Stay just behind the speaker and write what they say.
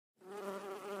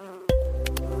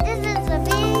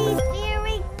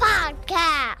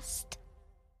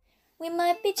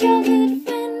might be childhood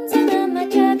friends, and I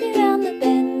might drive you round the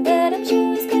bend, but I'm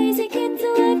sure it's crazy kid to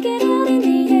work it out in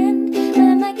the end.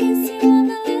 I might kiss you on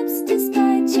the lips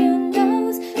despite your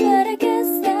nose, but I guess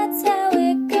that's how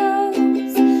it goes.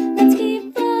 Let's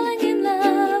keep falling in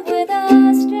love with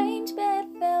our strange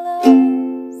bedfellows.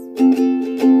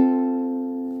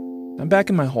 I'm back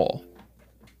in my hole.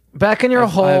 Back in your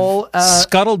hole. I've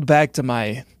scuttled back to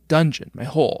my dungeon, my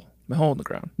hole in the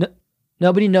ground.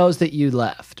 Nobody knows that you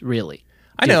left, really.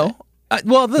 I know.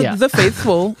 Well, the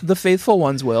faithful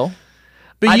ones will,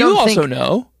 but you also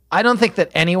know. I don't think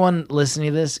that anyone listening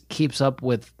to this keeps up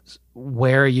with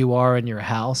where you are in your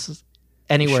house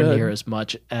anywhere near as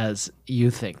much as you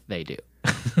think they do.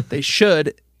 They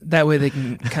should. That way they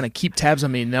can kind of keep tabs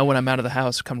on me, know when I'm out of the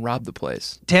house, come rob the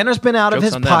place. Tanner's been out of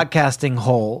his podcasting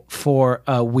hole for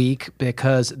a week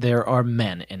because there are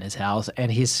men in his house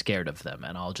and he's scared of them.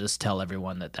 And I'll just tell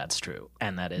everyone that that's true.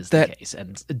 And that is the case.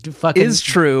 And fucking is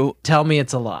true. Tell me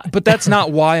it's a lie. But that's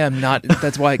not why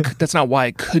that's not why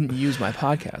I couldn't use my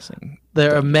podcasting.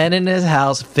 There are men in his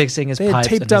house fixing his pipes.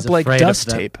 They taped up like dust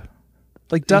tape.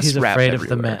 Like dust He's wrap afraid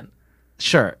everywhere. of the men.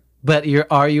 Sure. But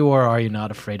are you or are you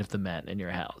not afraid of the men in your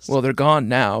house? Well, they're gone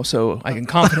now, so I can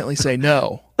confidently say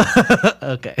no.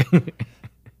 Okay.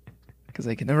 Because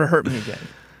they can never hurt me again.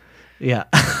 Yeah.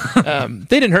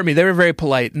 They didn't hurt me. They were very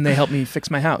polite, and they helped me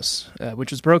fix my house, which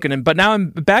was broken. But now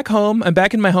I'm back home. I'm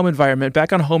back in my home environment,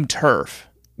 back on home turf.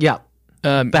 Yeah.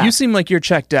 You seem like you're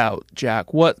checked out,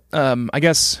 Jack. What? I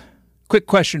guess, quick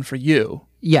question for you.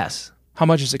 Yes. How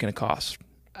much is it going to cost?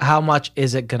 How much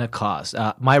is it going to cost?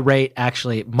 My rate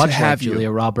actually much like Julia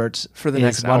Roberts for the is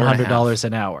next hour $100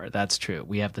 an hour. That's true.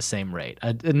 We have the same rate,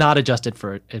 not adjusted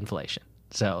for inflation.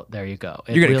 So there you go.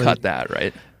 You're going to cut that,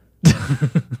 right?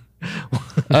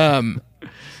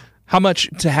 How much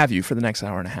to have you for the next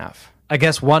hour and a half? I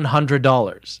guess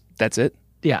 $100. That's it?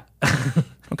 Yeah.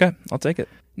 Okay, I'll take it.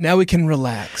 Now we can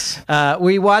relax.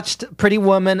 We watched Pretty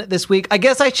Woman this week. I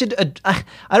guess I should. I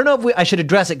don't know if I should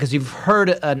address it because you've heard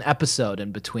an episode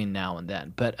in between now and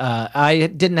then. But I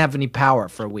didn't have any power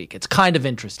for a week. It's kind of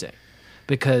interesting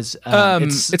because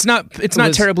it's not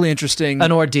terribly interesting.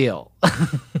 An ordeal.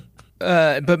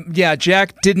 But yeah,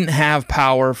 Jack didn't have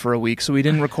power for a week, so we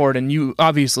didn't record. And you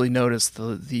obviously noticed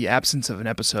the absence of an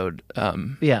episode.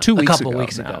 2 weeks ago. A couple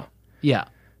weeks ago. Yeah.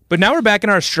 But now we're back in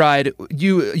our stride.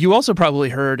 You also probably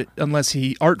heard, unless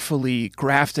he artfully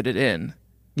grafted it in.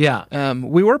 Yeah.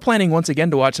 We were planning once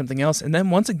again to watch something else, and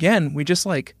then once again we just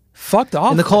fucked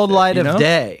off in the cold light of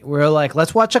day. We're like,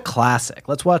 let's watch a classic.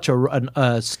 Let's watch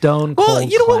a stone cold. Well,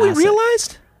 you know classic. what we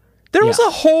realized? There was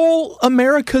a whole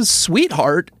America's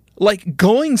Sweetheart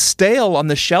going stale on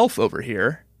the shelf over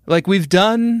here. We've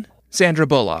done Sandra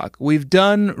Bullock, we've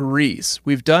done Reese,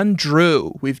 we've done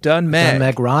Drew, we've done Meg.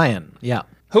 Meg Ryan. Yeah.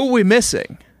 Who are we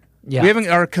missing? Yeah. We haven't.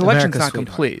 Our collection's not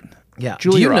complete. Yeah.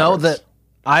 Julia Do you know Roberts. that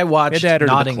I watched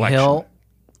Notting Hill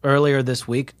earlier this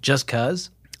week just cause?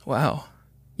 Wow.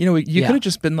 You could have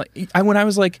just been when I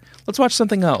was like, let's watch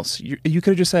something else. You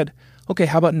could have just said, okay,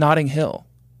 how about Notting Hill?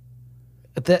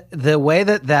 The way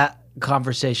that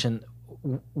conversation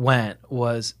went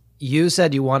was you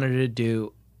said you wanted to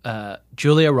do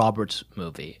Julia Roberts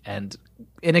movie, and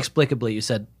inexplicably you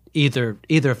said either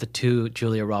of the two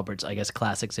Julia Roberts, I guess,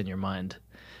 classics in your mind,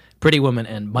 Pretty Woman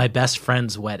and My Best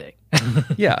Friend's Wedding.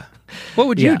 Yeah. What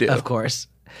would you do? Of course.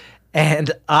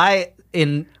 And I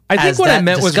think what I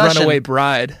meant was Runaway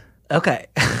Bride. Okay.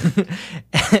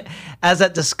 As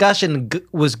that discussion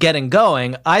was getting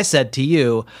going, I said to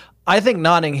you, I think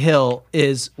Notting Hill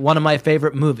is one of my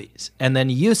favorite movies. And then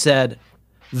you said,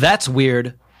 that's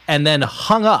weird, and then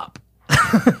hung up.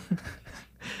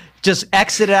 Just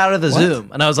exited out of the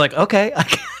Zoom. And I was like, okay,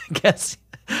 I guess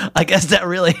that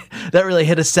really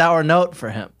hit a sour note for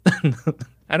him.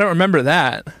 I don't remember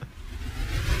that.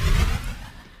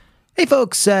 Hey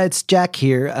folks, it's Jack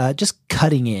here, just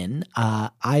cutting in.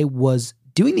 I was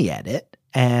doing the edit,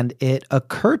 and it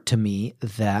occurred to me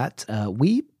that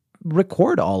we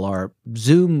record all our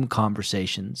Zoom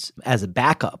conversations as a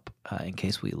backup in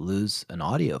case we lose an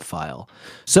audio file.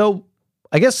 So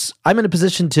I guess I'm in a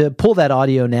position to pull that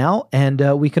audio now, and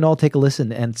we can all take a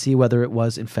listen and see whether it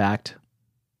was, in fact,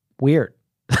 weird.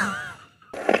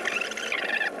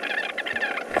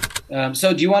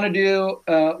 So do you want to do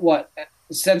what?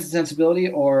 Sense and Sensibility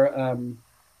or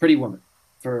Pretty Woman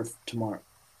for tomorrow?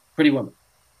 Pretty Woman.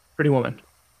 Pretty Woman.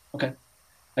 Okay.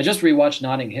 I just rewatched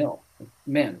Notting Hill.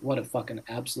 Man, what a fucking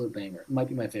absolute banger. It might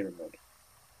be my favorite movie.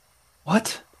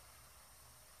 What?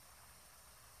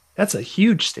 That's a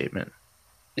huge statement.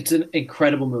 It's an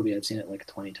incredible movie. I've seen it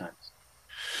 20 times.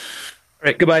 All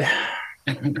right, goodbye.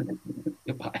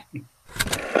 Goodbye.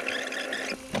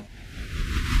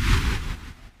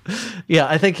 Yeah,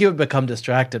 I think you had become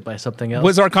distracted by something else.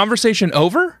 Was our conversation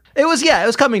over? It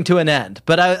was coming to an end,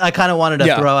 but I kind of wanted to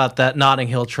Yeah. throw out that Notting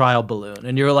Hill trial balloon,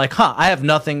 and you were like, I have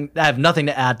nothing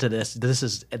to add to this. This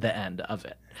is the end of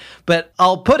it. But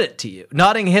I'll put it to you.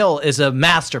 Notting Hill is a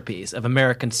masterpiece of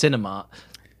American cinema,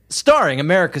 starring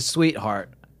America's sweetheart,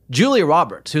 Julia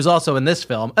Roberts, who's also in this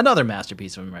film, another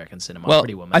masterpiece of American cinema, Well,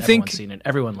 Pretty Woman. I think- Everyone's seen it.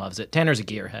 Everyone loves it. Tanner's a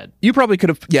gearhead. You probably could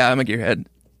have. Yeah, I'm a gearhead.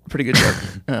 Pretty good joke.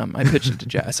 I pitched it to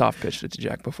Jack. I soft pitched it to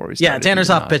Jack before we started. Yeah, Tanner He did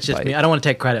soft not pitched it to bite. me. I don't want to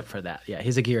take credit for that. Yeah,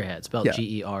 he's a gearhead, spelled Yeah.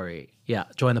 Gere. Yeah,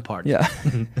 join the party. Yeah.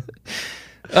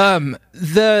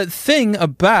 The thing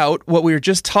about what we were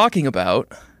just talking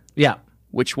about, Yeah.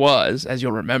 which was, as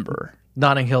you'll remember,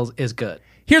 Notting Hill is good.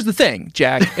 here's the thing,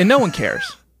 Jack, and no one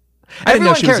cares. I didn't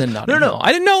know Everyone she was cares. in Notting No. Hill.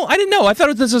 I didn't know. I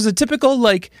thought this was a typical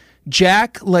like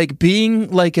Jack like being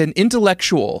like an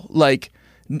intellectual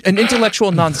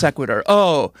non sequitur.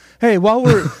 Oh, hey, while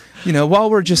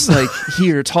we're just like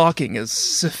here talking as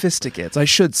sophisticates, I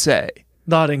should say.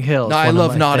 Notting Hill. No, I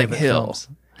love Notting Hill.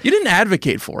 You didn't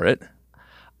advocate for it.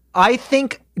 I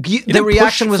think the didn't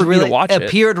reaction push was for me to really watch it.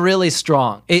 appeared really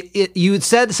strong. You had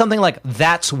said something like,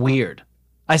 "That's weird."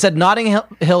 I said Notting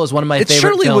Hill is one of my It favorite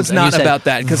surely films. was and you not said, about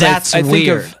that because that's I think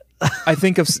weird. I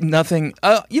think of nothing.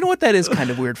 You know what? That is kind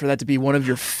of weird for that to be one of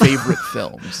your favorite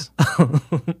films.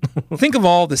 Think of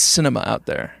all the cinema out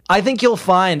there. I think you'll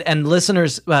find, and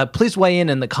listeners, please weigh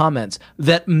in the comments,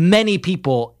 that many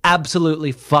people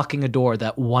absolutely fucking adore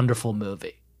that wonderful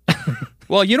movie,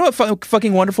 Well, you know what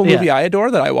fucking wonderful movie Yeah. I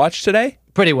adore that I watched today?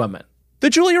 Pretty Woman. The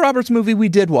Julia Roberts movie we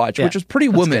did watch, Yeah, which was Pretty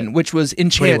that's Woman, good. which was Pretty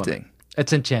enchanting. Woman.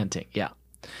 It's enchanting. Yeah.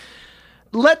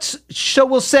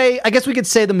 We'll say, I guess we could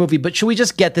say the movie, but should we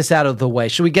just get this out of the way?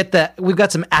 Should we get that? We've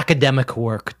got some academic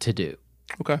work to do.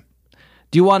 Okay.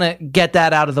 Do you want to get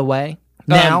that out of the way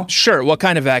now? Sure. What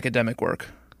kind of academic work?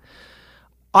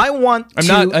 I want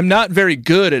to I'm not very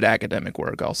good at academic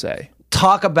work, I'll say.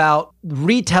 talk about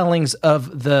retellings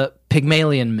of the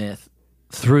Pygmalion myth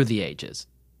through the ages.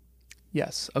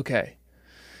 Yes. Okay.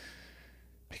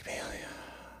 Pygmalion.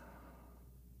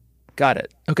 Got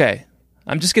it. Okay.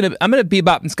 I'm gonna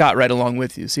bebop and Scott right along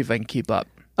with you, see if I can keep up.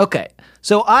 Okay,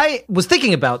 so I was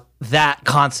thinking about that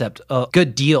concept a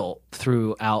good deal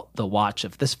throughout the watch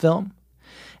of this film.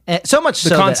 And so much The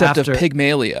so concept that after of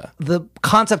Pygmalia. the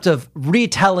concept of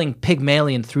retelling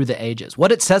Pygmalion through the ages,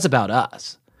 what it says about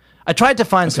us. I tried to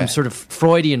find some Okay. sort of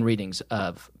Freudian readings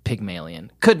of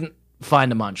Pygmalion. Couldn't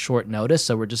find them on short notice,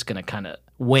 so we're just going to kind of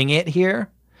wing it here.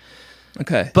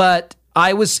 Okay. But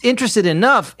I was interested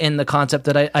enough in the concept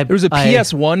that I There was a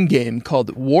PS1 game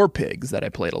called War Pigs that I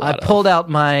played a I lot of. pulled out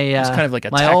my It's kind of like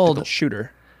a my tactical old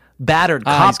shooter. battered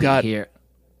he's copy got- here.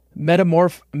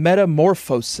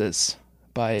 Metamorphosis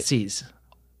by Seas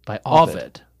by Ovid.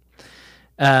 Ovid.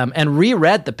 And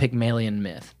reread the Pygmalion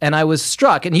myth. And I was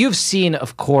struck, and you've seen,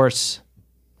 of course,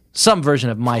 some version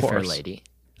of My Fair course. Lady.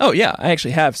 Oh yeah, I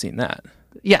actually have seen that.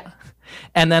 Yeah.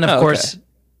 And then, of Oh, okay. course,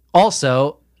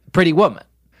 also Pretty Woman.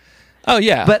 Oh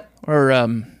yeah. But- or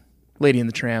Lady and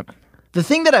the Tramp. The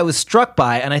thing that I was struck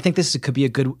by, and I think this could be a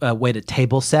good way to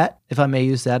table set, if I may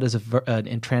use that as an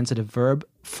intransitive verb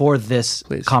for this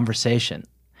Please. conversation,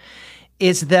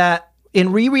 is that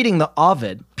in rereading the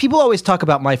Ovid, people always talk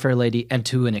about My Fair Lady and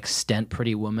to an extent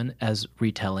Pretty Woman as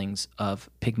retellings of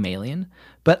Pygmalion.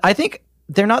 But I think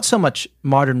they're not so much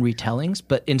modern retellings,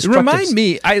 but instructive. Remind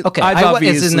me, I've it's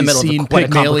obviously in the middle of seen quite a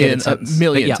Pygmalion complicated a sentence,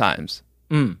 million but yeah. times.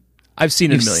 I've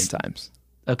seen it a million times.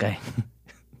 Okay.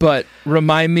 But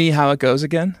remind me how it goes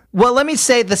again. Well, let me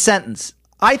say the sentence.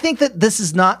 I think that this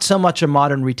is not so much a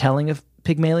modern retelling of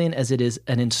Pygmalion as it is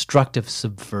an instructive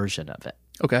subversion of it.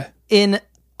 Okay. In And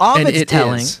Ovid's it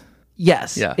telling, is.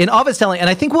 yes, Yeah. in Ovid's telling, and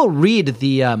I think we'll read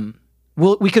the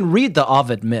we can read the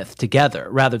Ovid myth together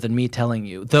rather than me telling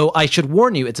you. Though I should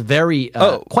warn you, it's very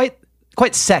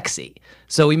quite sexy.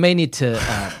 So we may need to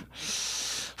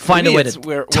find a Maybe way it's to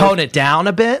we're tone it down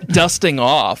a bit. Dusting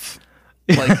off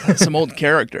like some old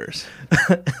characters.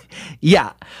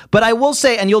 Yeah, but I will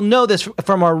say, and you'll know this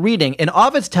from our reading, in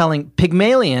Ovid's telling,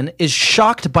 Pygmalion is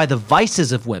shocked by the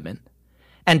vices of women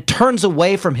and turns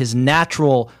away from his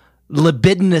natural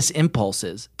libidinous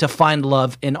impulses to find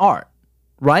love in art,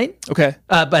 right? Okay.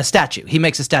 A statue. He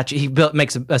makes a statue. He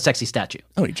makes a sexy statue.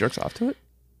 Oh, he jerks off to it?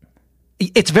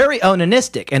 It's very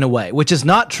onanistic in a way, which is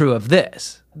not true of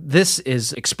this. This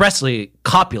is expressly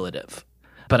copulative.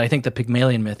 But I think the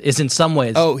Pygmalion myth is in some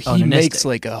ways Oh, he onanistic. makes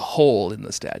like a hole in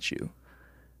the statue.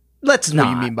 Let's What not. do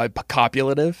you mean by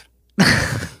copulative?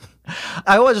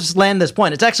 I always just land this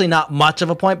point. It's actually not much of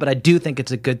a point, but I do think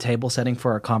it's a good table setting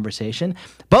for our conversation.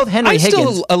 Both Henry I'm Higgins.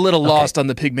 still a little lost on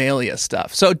the Pygmalion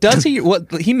stuff. So does he?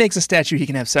 He makes a statue he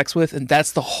can have sex with, and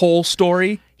that's the whole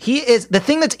story. He is the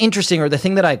thing that's interesting, or the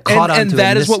thing that I caught on to. And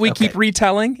that is what we keep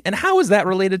retelling. And how is that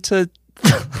related to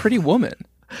Pretty Woman?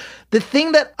 The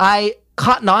thing that I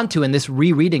caught on to in this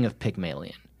rereading of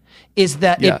Pygmalion is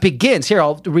that it begins here.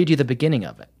 I'll read you the beginning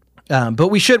of it. But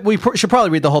we should probably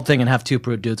read the whole thing and have two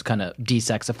prude dudes kind of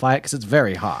desexify it because it's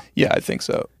very hot. Yeah, I think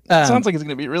so. Sounds like it's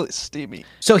going to be really steamy.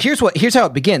 So here's how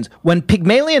it begins. When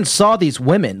Pygmalion saw these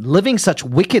women living such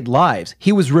wicked lives,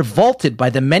 he was revolted by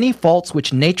the many faults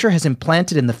which nature has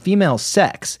implanted in the female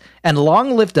sex, and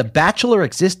long lived a bachelor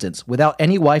existence without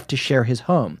any wife to share his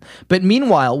home. But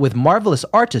meanwhile, with marvelous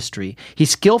artistry, he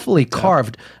skillfully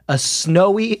carved a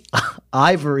snowy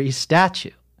ivory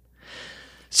statue.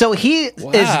 So he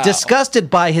is disgusted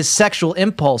by his sexual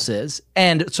impulses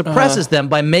and suppresses them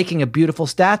by making a beautiful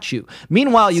statue.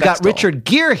 Meanwhile, you got Richard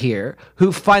Gere here,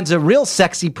 who finds a real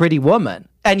sexy, pretty woman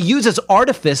and uses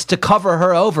artifice to cover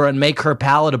her over and make her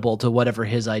palatable to whatever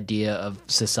his idea of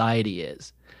society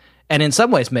is. And in some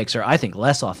ways makes her, I think,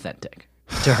 less authentic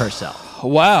to herself.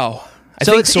 Wow. I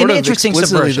So think it's sort an of interesting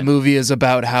explicitly subversion. the movie is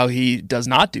about how he does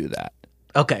not do that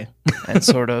Okay. and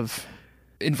sort of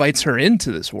invites her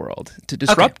into this world to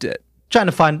disrupt it. trying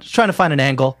to find an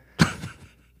angle.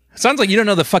 Sounds like you don't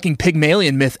know the fucking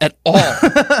Pygmalion myth at all.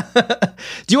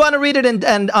 Do you want to read it and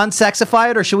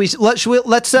unsexify it, or should we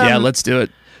let's Yeah, let's do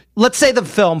it. let's say the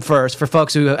film first for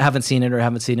folks who haven't seen it or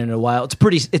haven't seen it in a while. It's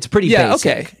pretty Yeah,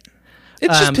 basic. okay.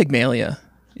 It's just Pygmalion.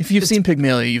 If you've seen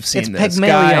Pygmalion, you've seen it's this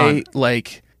Pygmalion. guy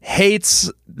like hates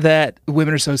that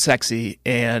women are so sexy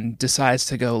and decides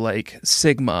to go like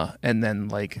Sigma and then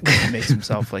like makes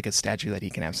himself like a statue that he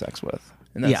can have sex with.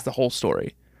 And that's the whole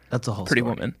story. That's a whole Pretty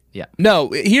story. Woman. Yeah. No,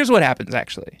 here's what happens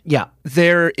actually. Yeah.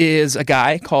 There is a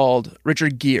guy called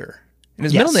Richard Gere. And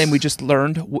his middle Yes. name we just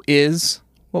learned is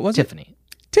what was Tiffany.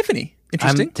 it? Tiffany.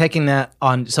 Interesting. I'm taking that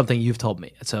on something you've told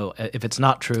me. So if it's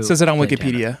not true, Says it on then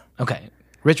Wikipedia. damn it. Okay.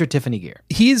 Richard Tiffany Gere.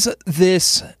 He's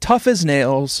this tough as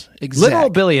nails exec. Literal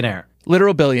billionaire.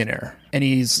 Billionaire. And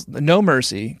he's no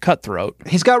mercy, cutthroat.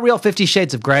 He's got real 50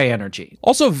 Shades of Grey energy.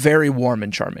 Also very warm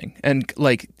and charming and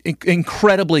like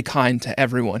incredibly kind to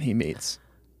everyone he meets.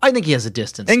 I think he has a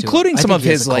distance to him. Including I some think of he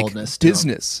has his a like coldness to him.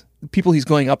 business, people he's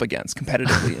going up against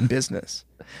competitively in business.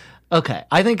 Okay.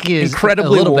 I think he is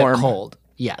Incredibly a little warm. bit cold.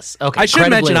 Yes. Okay. I should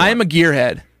Incredibly mention I warm. am a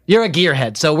gearhead. You're a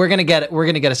gearhead, so we're gonna get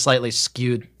a slightly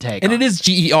skewed take. And on it is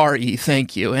GERE,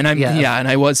 thank you. And and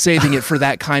I was saving it for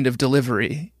that kind of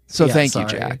delivery. So Yeah, thank sorry.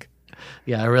 you, Jack.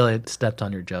 Yeah, I really stepped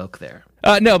on your joke there.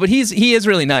 No, but he is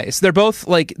really nice. They're both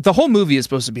like the whole movie is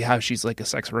supposed to be how she's like a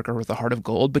sex worker with a heart of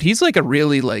gold, but he's like a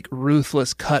really like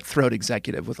ruthless, cutthroat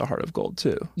executive with a heart of gold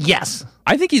too. Yes.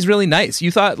 I think he's really nice.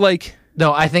 You thought like,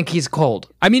 No, I think he's cold.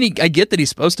 I mean, I get that he's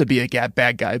supposed to be a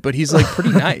bad guy, but he's like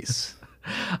pretty nice.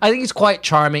 I think he's quite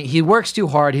charming. He works too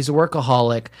hard. He's a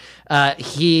workaholic.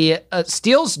 He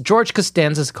steals George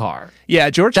Costanza's car.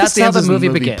 Yeah, George That's how Costanza's the in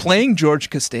movie begins. playing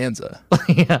George Costanza,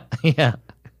 yeah.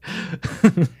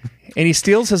 and he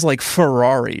steals his like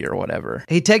Ferrari or whatever.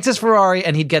 He takes his Ferrari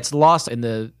and he gets lost in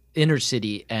the inner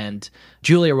city, and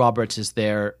Julia Roberts is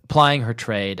there plying her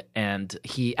trade, and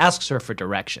he asks her for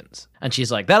directions, and she's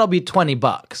like, "That'll be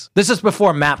 $20." This is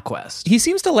before MapQuest. He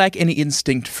seems to lack any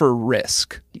instinct for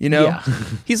risk, you know? Yeah.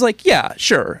 He's like, yeah,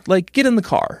 sure, like get in the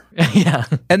car. Yeah.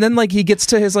 And then like he gets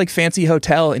to his like fancy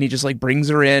hotel and he just like brings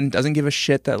her in, doesn't give a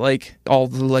shit that like all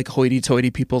the like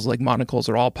hoity-toity people's like monocles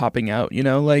are all popping out, you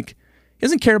know? Like he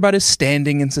doesn't care about his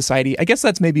standing in society. I guess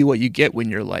that's maybe what you get when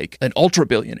you're like an ultra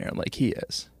billionaire like he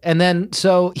is. And then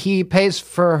so he pays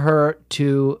for her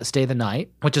to stay the night,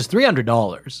 which is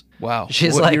 $300. Wow.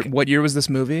 She's what like- what year was this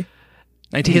movie?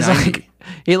 He's 1990. like,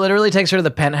 he literally takes her to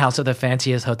the penthouse of the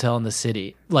fanciest hotel in the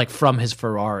city, like from his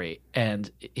Ferrari.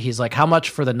 And he's like, "How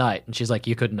much for the night?" And she's like,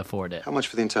 "You couldn't afford it." How much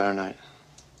for the entire night?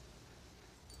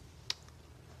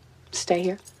 Stay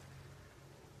here.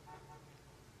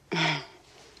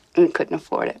 And couldn't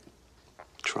afford it.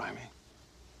 Try me.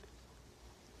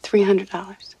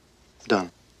 $300.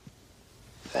 Done.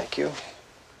 Thank you.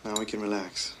 Now we can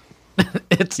relax.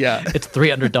 It's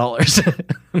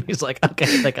 $300. He's like, "Okay,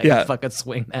 I think I Yeah. can fucking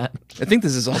swing that." I think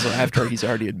this is also after he's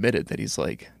already admitted that he's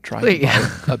like trying Wait, to buy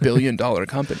yeah. $1 billion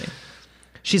company.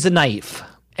 She's a naif,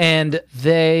 and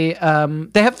they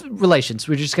have relations.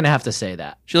 We're just gonna have to say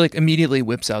that. She like immediately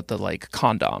whips out the like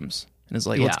condoms and is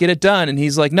like, let's Yeah. get it done. And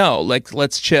he's like, no, like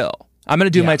let's chill. I'm gonna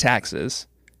do Yeah. my taxes.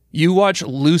 You watch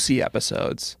Lucy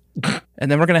episodes,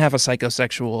 And then we're going to have a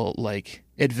psychosexual like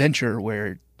adventure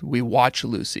where we watch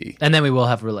Lucy. And then we will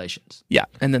have relations. Yeah.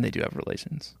 And then they do have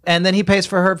relations. And then he pays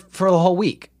for her for the whole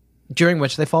week, during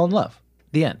which they fall in love.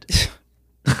 The end.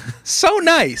 So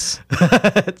nice.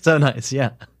 It's so nice,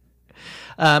 yeah.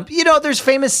 There's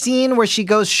famous scene where she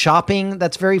goes shopping.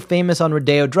 That's very famous on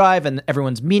Rodeo Drive, and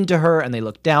everyone's mean to her, and they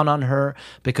look down on her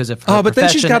because of her But then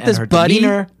she's got this buddy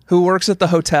demeanor. who works at the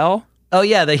hotel. Oh,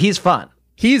 yeah, he's fun.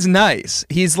 He's nice.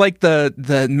 He's like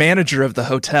the manager of the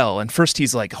hotel. And first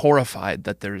he's like horrified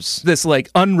that there's this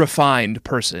like unrefined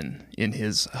person in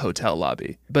his hotel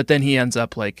lobby. But then he ends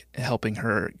up like helping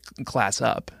her class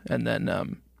up. And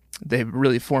then they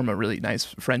really form a really nice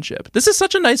friendship. This is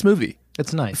such a nice movie.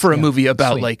 It's nice. For a movie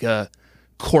about Sweet. like a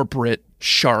corporate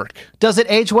shark Does it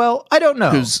age well? I don't know.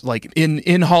 who's like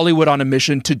in Hollywood on a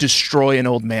mission to destroy an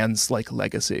old man's like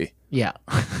legacy. Yeah.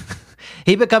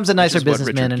 He becomes a nicer is what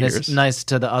businessman Richard and is Gere's. nice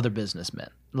to the other businessmen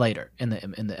later in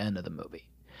the end of the movie.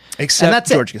 Except that's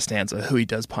it. George Costanza, who he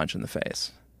does punch in the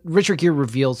face. Richard Gere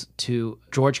reveals to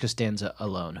George Costanza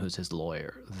alone, who's his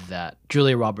lawyer, that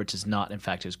Julia Roberts is not in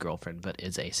fact his girlfriend, but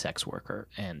is a sex worker.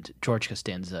 And George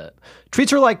Costanza treats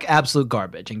her like absolute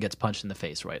garbage and gets punched in the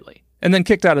face rightly. And then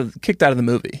kicked out of the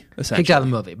movie, essentially. Kicked out of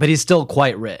the movie, but he's still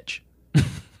quite rich.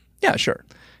 Yeah, sure.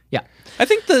 Yeah. I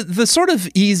think the sort of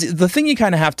the thing you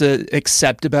kind of have to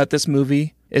accept about this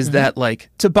movie is that like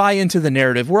to buy into the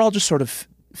narrative, we're all just sort of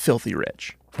filthy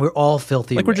rich. We're all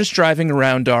filthy Like we're rich. just driving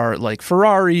around our like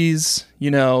Ferraris,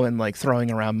 and like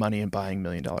throwing around money and buying $1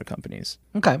 million companies.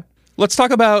 Okay. Let's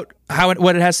talk about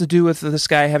what it has to do with this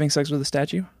guy having sex with a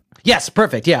statue. Yes,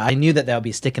 perfect. Yeah, I knew that would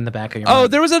be stick in the back of your Oh,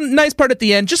 mind. there was a nice part at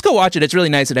the end. Just go watch it. It's really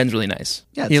nice. It ends really nice.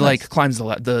 Yeah, it's he nice. like climbs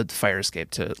the fire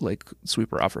escape to like sweep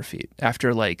her off her feet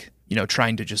after like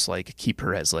trying to just like keep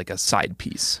her as like a side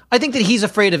piece. I think that he's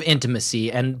afraid of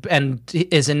intimacy and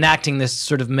is enacting this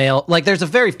sort of male. Like, there's a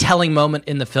very telling moment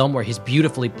in the film where he's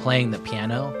beautifully playing the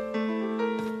piano.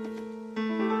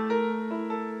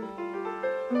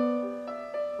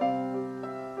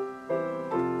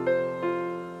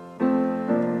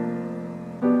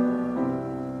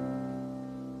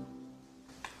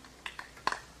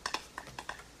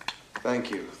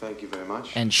 Thank you very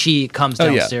much. And she comes Oh,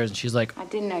 yeah. downstairs and she's like, I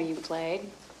didn't know you played.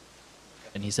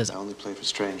 and he says, I only play for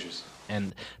strangers.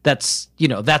 and that's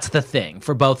the thing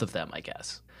for both of them, I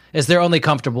guess, is they're only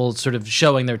comfortable sort of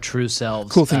showing their true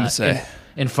selves. Cool thing to say.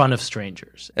 in front of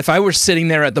strangers. If I were sitting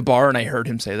there at the bar and I heard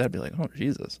him say that, I'd be like, oh,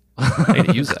 Jesus. I need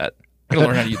to use that. I gotta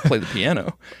learn how to play the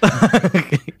piano.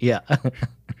 Yeah.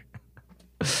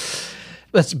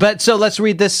 But so let's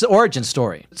read this origin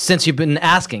story. Since you've been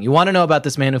asking, you want to know about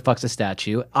this man who fucks a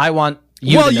statue. I want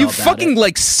you to know you about fucking it.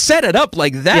 like set it up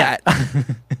like that.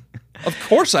 Of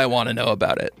course I want to know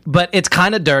about it. But it's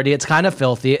kind of dirty. It's kind of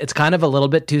filthy. It's kind of a little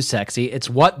bit too sexy. It's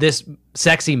what this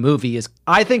sexy movie is,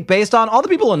 I think, based on. All the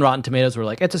people in Rotten Tomatoes were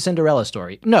like, it's a Cinderella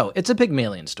story. No, it's a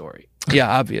Pygmalion story.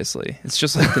 Yeah, obviously. It's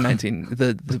just like the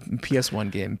PS1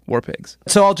 game War Pigs.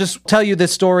 So I'll just tell you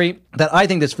this story that I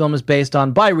think this film is based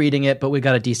on by reading it, but we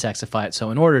got to desexify it. So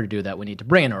in order to do that, we need to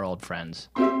bring in our old friends,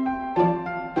 the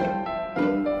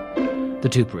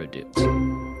Two Brood Dudes.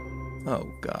 Oh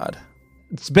God.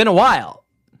 It's been a while.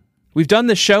 We've done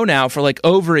this show now for like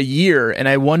over a year, and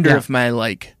I wonder Yeah. if my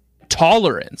like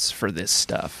tolerance for this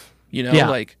stuff, Yeah.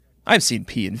 like I've seen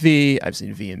P and V, I've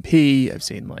seen V and P, I've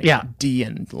seen like Yeah. D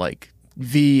and like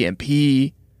V and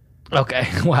P, Okay,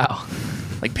 wow.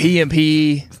 like P and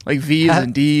P, like V's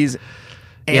and D's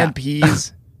and Yeah.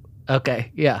 P's.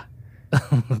 Okay, yeah.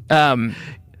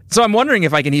 So I'm wondering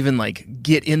if I can even like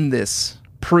get in this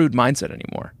prude mindset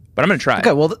anymore. But I'm gonna try.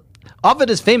 Okay, well, Ovid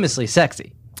is famously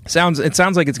sexy. It sounds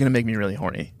like it's gonna make me really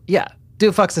horny. Yeah.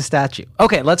 Dude fucks a statue.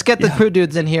 Okay, let's get the Prude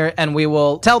Dudes in here and we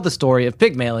will tell the story of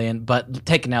Pygmalion, but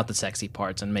taking out the sexy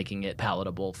parts and making it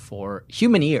palatable for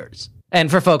human ears.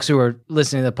 And for folks who are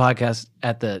listening to the podcast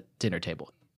at the dinner table.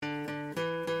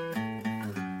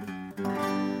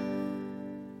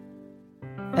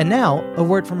 And now, a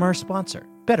word from our sponsor,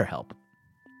 BetterHelp.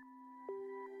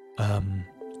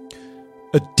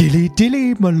 A dilly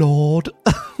dilly, my lord.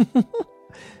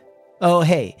 Oh,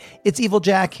 hey, it's Evil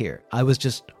Jack here. I was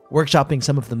just workshopping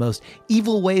some of the most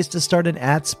evil ways to start an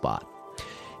ad spot.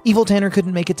 Evil Tanner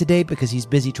couldn't make it today because he's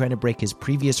busy trying to break his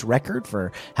previous record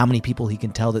for how many people he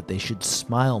can tell that they should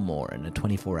smile more in a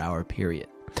 24-hour period.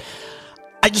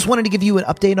 I just wanted to give you an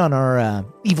update on our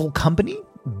evil company,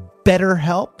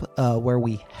 BetterHelp, where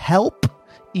we help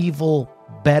evil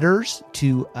bettors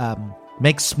to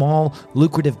make small,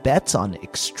 lucrative bets on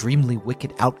extremely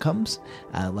wicked outcomes.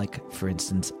 Like, for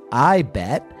instance, I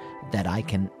bet that I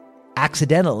can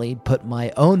accidentally put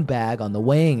my own bag on the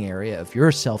weighing area of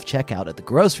your self-checkout at the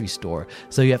grocery store,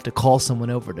 so you have to call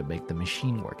someone over to make the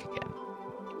machine work again.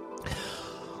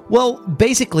 Well,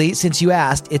 basically, since you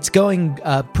asked, it's going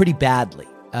pretty badly.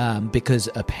 Because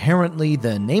apparently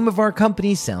the name of our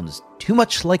company sounds too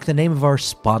much like the name of our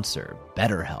sponsor,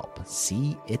 BetterHelp.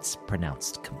 See, it's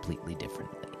pronounced completely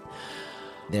differently.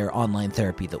 They're online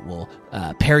therapy that will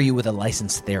pair you with a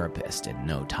licensed therapist in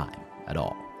no time at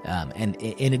all. And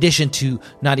in addition to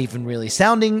not even really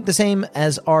sounding the same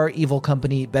as our evil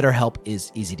company, BetterHelp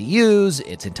is easy to use,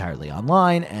 it's entirely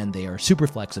online, and they are super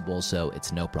flexible, so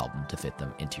it's no problem to fit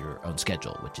them into your own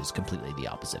schedule, which is completely the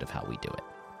opposite of how we do it.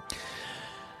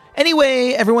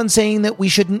 Anyway, everyone's saying that we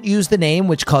shouldn't use the name,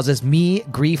 which causes me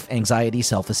grief, anxiety,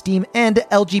 self-esteem, and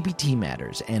LGBT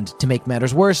matters. And to make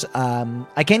matters worse,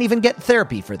 I can't even get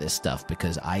therapy for this stuff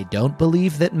because I don't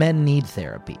believe that men need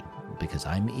therapy, because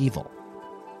I'm evil.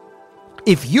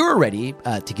 If you're ready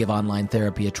to give online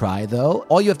therapy a try, though,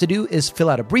 all you have to do is fill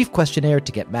out a brief questionnaire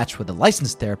to get matched with a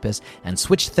licensed therapist and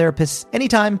switch therapists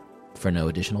anytime for no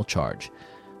additional charge.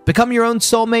 Become your own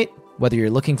soulmate, whether you're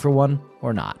looking for one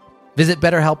or not. Visit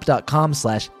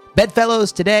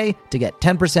BetterHelp.com/Bedfellows today to get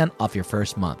 10% off your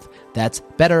first month. That's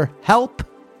BetterHelp,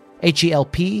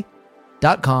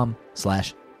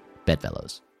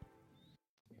 HELP.com/Bedfellows.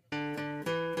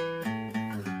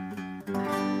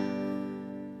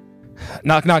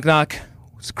 Knock, knock, knock.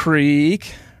 It's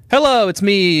Creek. Hello, it's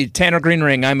me, Tanner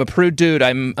Greenring. I'm a prude dude.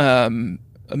 I'm a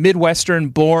Midwestern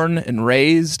born and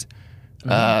raised.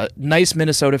 Nice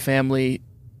Minnesota family.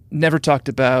 Never talked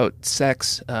about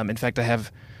sex. In fact, I have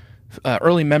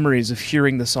early memories of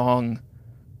hearing the song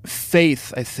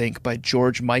Faith, I think, by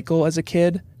George Michael as a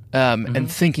kid,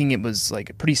 and thinking it was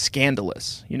like pretty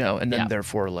scandalous, you know, and then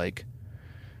therefore like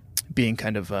being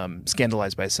kind of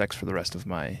scandalized by sex for the rest of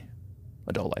my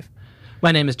adult life.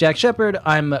 My name is Jack Shepard.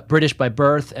 I'm British by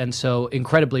birth, and so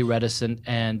incredibly reticent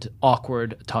and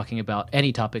awkward talking about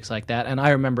any topics like that. And I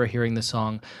remember hearing the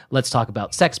song Let's Talk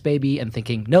About Sex, Baby, and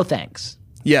thinking, no thanks.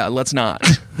 Yeah, let's not.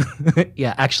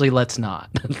 Yeah, actually, let's not.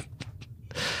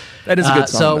 That is a good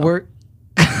song, so though. we're...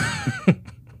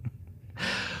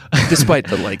 Despite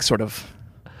the, like, sort of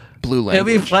blue language. It'd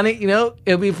be funny, you know,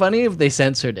 it'd be funny if they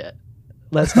censored it.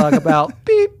 Let's talk about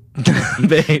beep,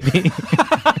 baby.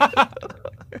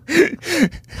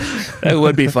 That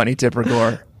would be funny, Tipper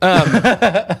Gore.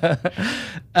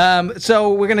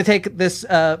 So we're going to take this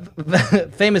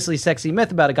famously sexy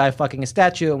myth about a guy fucking a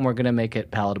statue, and we're going to make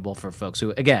it palatable for folks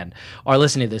who, again, are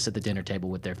listening to this at the dinner table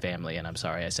with their family. And I'm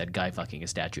sorry, I said guy fucking a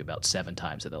statue about 7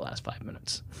 times in the last 5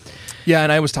 minutes. Yeah,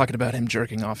 and I was talking about him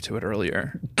jerking off to it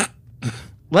earlier.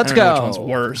 Let's I don't know go. which one's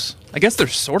worse. I guess they're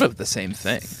sort of the same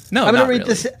thing. No, I'm going not to read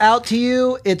really. this out to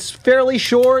you. It's fairly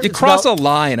short. You It's cross about- a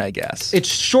line, I guess. It's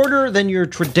shorter than your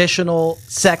traditional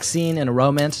sex scene in a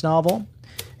romance novel.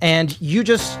 And you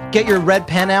just get your red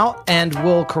pen out, and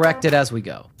we'll correct it as we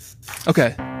go.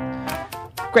 Okay.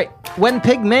 Great. When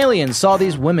Pygmalion saw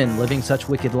these women living such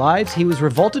wicked lives, he was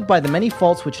revolted by the many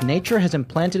faults which nature has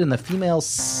implanted in the female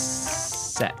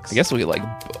sex. I guess we like...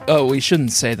 Oh, we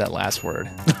shouldn't say that last word.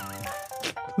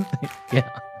 Yeah.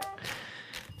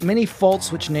 Many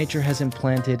faults which nature has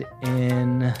implanted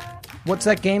in... What's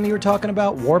that game you were talking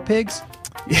about? War Pigs?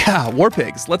 Yeah, War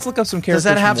Pigs. Let's look up some characters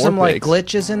Does that have from some War like Pigs.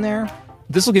 glitches in there?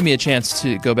 This will give me a chance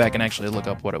to go back and actually look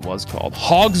up what it was called.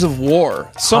 Hogs of War.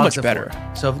 So Hogs much of better.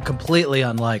 War. So completely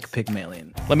unlike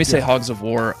Pygmalion. Let me say Hogs of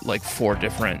War like 4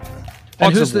 different...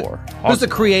 And Hogs of War. Who's the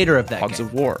creator of that Hogs game?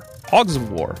 of War. Hogs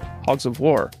of War. Hogs of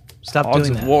War. Stop Hogs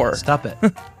doing of that. War. Stop it.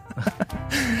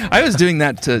 I was doing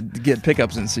that to get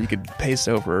pickups in so you could paste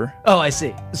over. Oh, I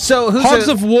see. So who's Hogs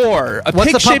of War, a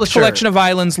What's the pig-shaped publisher? collection of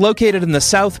islands located in the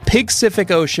South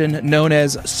Pacific Ocean known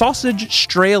as Sausage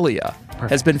Australia,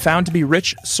 has been found to be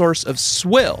rich source of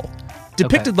swill,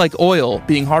 depicted like oil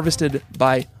being harvested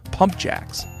by pump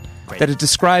jacks, that is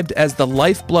described as the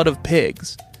lifeblood of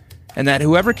pigs, and that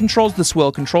whoever controls the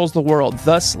swill controls the world,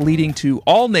 thus leading to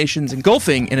all nations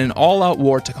engulfing in an all-out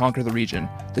war to conquer the region.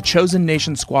 The chosen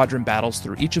nation squadron battles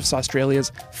through each of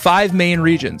Australia's 5 main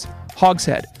regions: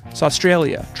 Hogshead,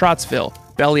 Australia, Trottsville,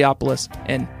 Belliopolis,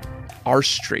 and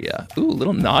Arstria. Ooh, a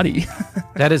little naughty.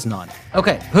 That is naughty.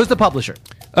 Okay, who's the publisher?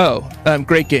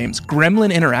 Great games.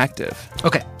 Gremlin Interactive.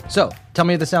 Okay, so tell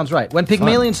me if this sounds right. When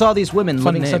Pygmalion saw these women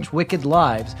Fun living name. such wicked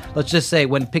lives, let's just say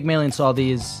when Pygmalion saw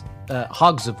these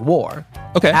Hogs of War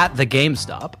Okay. at the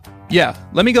GameStop. Yeah,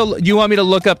 let me go. You want me to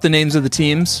look up the names of the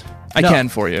teams? I No. can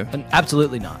for you.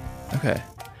 Absolutely not. Okay.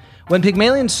 When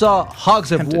Pygmalion saw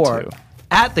Hogs of Tempted War to.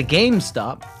 at the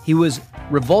GameStop, he was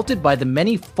revolted by the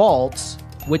many faults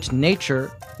which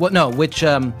Gremlin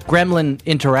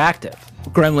Interactive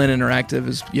Gremlin Interactive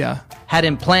is, had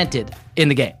implanted in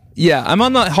the game. Yeah, I'm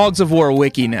on the Hogs of War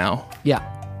wiki now. Yeah.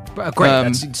 Great.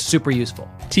 That's super usul.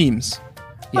 Teams.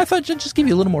 I thought I'd just give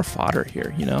you a little more fodder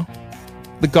here, you know?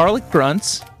 The Garlic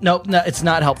Grunts. No, it's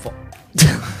not helpful.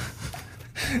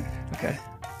 Okay.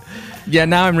 Yeah,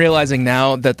 now I'm realizing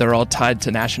now that they're all tied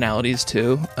to nationalities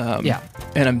too. Yeah.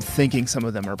 And I'm thinking some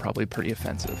of them are probably pretty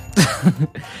offensive.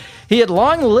 He had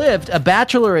long lived a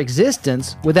bachelor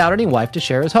existence without any wife to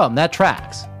share his home. That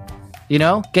tracks. You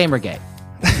know? Gamergate.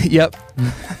 Yep.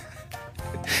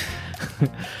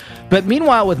 But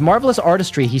meanwhile, with marvelous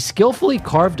artistry, he skillfully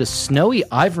carved a snowy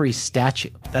ivory statue.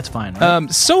 That's fine, right?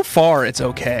 So far, it's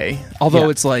okay. Although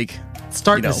Yeah. it's like... It's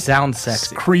starting you know, to sound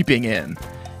sexy. Creeping in.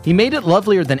 He made it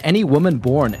lovelier than any woman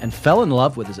born and fell in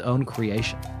love with his own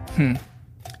creation.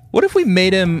 What if we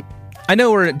made him... I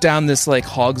know we're down this like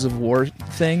Hogs of War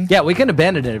thing. Yeah, we can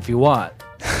abandon it if you want.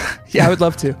 Yeah, I would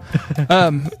love to.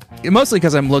 Mostly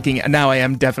because I'm looking... Now I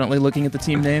am definitely looking at the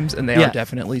team names, and they Yeah. are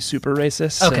definitely super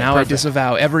racist. So Okay, now perfect. I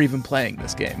disavow ever even playing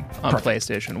this game on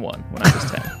PlayStation 1 when I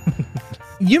was 10.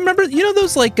 You remember... You know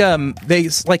those like... they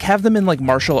like have them in like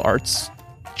martial arts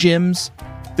gyms?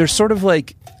 They're sort of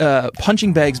like...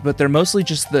 punching bags, but they're mostly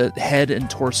just the head and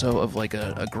torso of like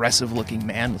a aggressive looking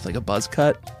man with like a buzz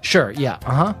cut, Sure, yeah.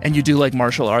 Uh-huh. and you do like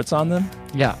martial arts on them.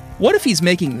 Yeah. What if he's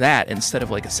making that instead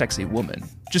of like a sexy woman?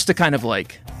 Just to kind of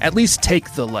like at least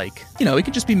take the like, you know, he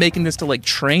could just be making this to like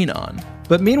train on.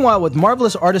 But meanwhile, with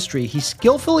marvelous artistry, he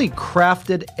skillfully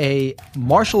crafted a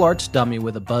martial arts dummy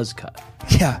with a buzz cut.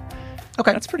 Yeah.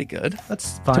 Okay. That's pretty good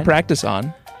That's to fine. practice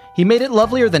on. He made it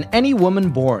lovelier than any woman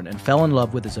born and fell in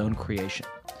love with his own creation.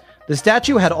 The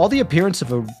statue had all the appearance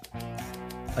of a,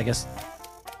 I guess,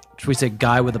 should we say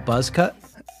guy with a buzz cut?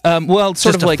 Well, sort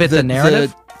Just of to like fit the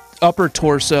narrative? the upper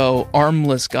torso,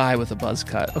 armless guy with a buzz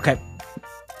cut. Okay.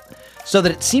 So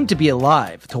that it seemed to be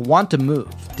alive, to want to move,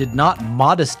 did not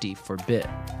modesty forbid.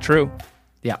 True.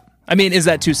 Yeah. I mean, is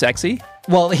that too sexy?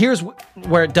 Well, here's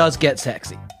where it does get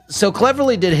sexy. So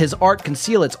cleverly did his art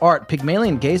conceal its art,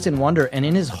 Pygmalion gazed in wonder, and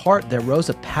in his heart there rose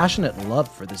a passionate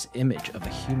love for this image of a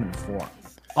human form.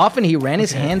 Often he ran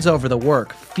his hands over the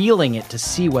work, feeling it to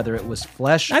see whether it was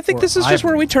flesh I think or this is just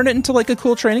where ivory. we turn it into like a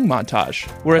cool training montage,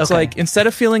 where it's Okay. like instead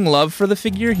of feeling love for the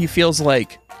figure, he feels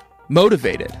like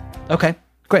motivated Okay,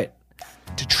 great.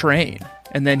 to train,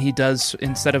 and then he does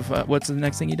instead of what's the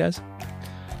next thing he does?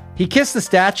 He kissed the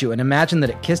statue and imagined that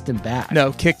it kissed him back.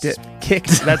 No, kicked it.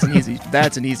 Kicked. That's an easy.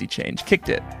 That's an easy change. Kicked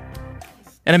it,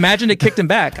 and imagined it kicked him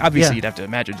back. Obviously, Yeah. you'd have to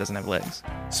imagine it doesn't have legs.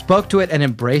 Spoke to it and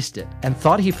embraced it, and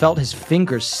thought he felt his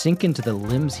fingers sink into the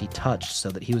limbs he touched, so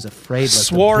that he was afraid. Like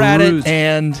Swore the at it bruised-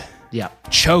 and Yeah.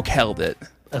 choke held it.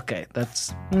 Okay,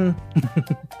 that's.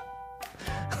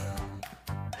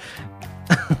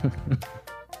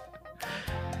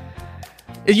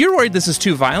 If you're worried this is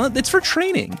too violent, it's for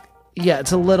training. Yeah,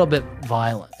 it's a little bit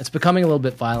violent. It's becoming a little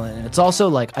bit violent, and it's also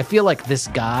like I feel like this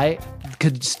guy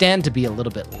could stand to be a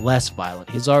little bit less violent.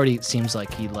 He's already seems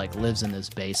like he like lives in his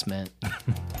basement.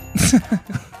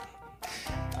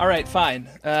 All right, fine.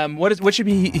 What should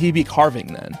he be carving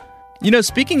then? You know,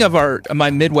 speaking of my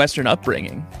Midwestern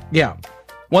upbringing, Yeah,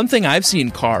 one thing I've seen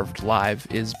carved live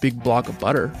is big block of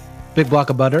butter big block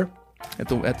of butter.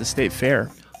 at the state fair.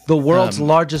 The world's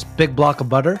largest big block of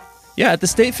butter. Yeah, at the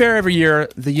state fair every year,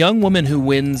 the young woman who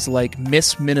wins like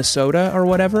Miss Minnesota or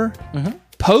whatever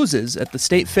poses at the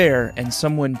state fair, and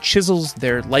someone chisels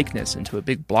their likeness into a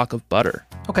big block of butter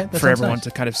Okay, that for sounds everyone nice.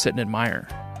 to kind of sit and admire.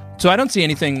 So I don't see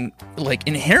anything like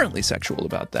inherently sexual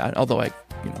about that. Although I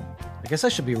guess I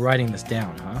should be writing this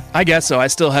down, huh? I guess so. I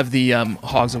still have the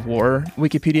Hogs of War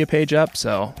Wikipedia page up,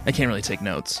 so I can't really take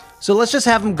notes. So let's just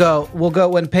have him go. We'll go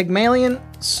when Pygmalion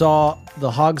saw the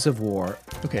Hogs of War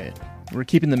Okay, we're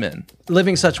keeping them in.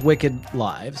 living such wicked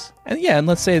lives. And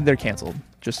let's say they're canceled,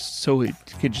 just so we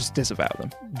could just disavow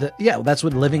them. That's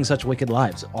what living such wicked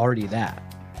lives. Already that.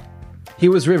 He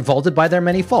was revolted by their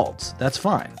many faults. That's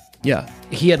fine. Yeah,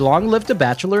 He had long lived a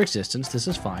bachelor existence. This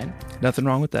is fine. nothing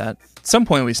wrong with that. At some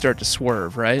point, we start to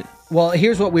swerve, right? Well,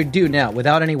 here's what we do now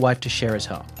without any wife to share his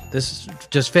home. This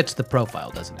just fits the profile,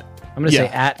 doesn't it? I'm going to say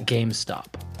Yeah. at GameStop,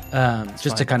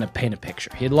 just to kind of paint a picture.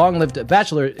 He had long lived a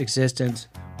bachelor existence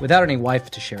without any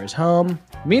wife to share his home.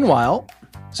 Meanwhile,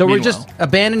 we're just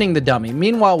abandoning the dummy.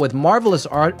 Meanwhile, with marvelous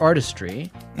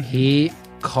artistry, he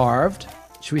carved.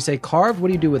 Should we say carved? What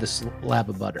do you do with a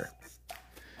slab of butter?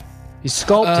 He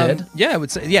sculpted Yeah, I would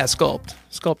say sculpt.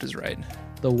 Sculpt is right.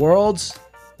 the world's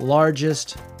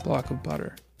largest Block of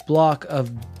butter. block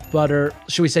of butter.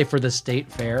 Should we say for the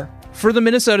state fair? For the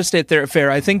Minnesota State Fair,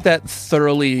 I think that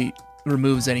thoroughly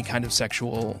removes any kind of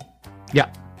sexual Yeah.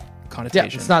 Yeah,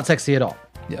 connotation. it's not sexy at all.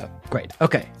 Yeah. Great.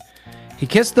 Okay. He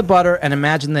kissed the butter and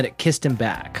imagined that it kissed him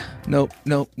back. Nope.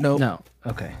 No.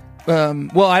 Okay.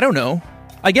 Well, I don't know.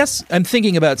 I guess I'm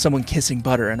thinking about someone kissing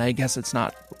butter, and I guess it's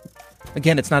not.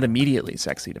 Again, it's not immediately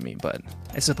sexy to me, but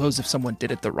I suppose if someone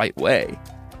did it the right way.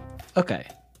 Okay.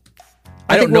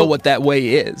 I don't know what that way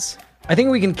is. I think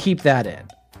we can keep that in.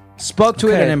 Spoke to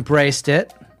it Okay. and embraced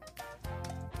it.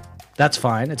 That's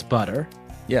fine. It's butter.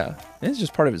 Yeah. It's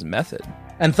just part of his method.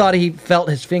 And thought he felt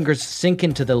his fingers sink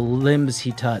into the limbs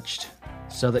he touched,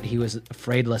 so that he was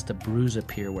afraid lest a bruise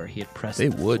appear where he had pressed They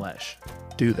the would. flesh.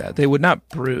 Do that. They would not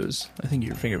bruise. I think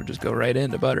your finger would just go right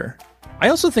into butter. I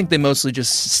also think they mostly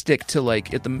just stick to,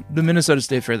 like, at the Minnesota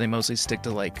State Fair, they mostly stick to,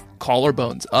 like,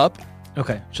 collarbones up.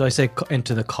 Okay. Shall I say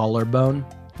into the collarbone?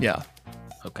 Yeah.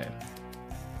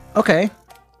 Okay.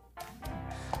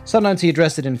 Sometimes he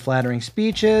addressed it in flattering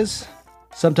speeches.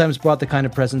 Sometimes brought the kind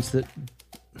of presents that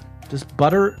just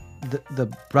butter,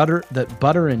 the butter that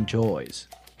butter enjoys.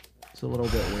 It's a little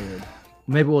bit weird.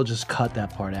 Maybe we'll just cut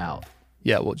that part out.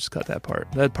 Yeah, we'll just cut that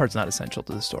part. That part's not essential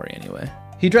to the story anyway.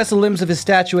 He dressed the limbs of his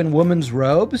statue in woman's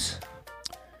robes.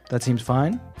 That seems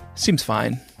fine. Seems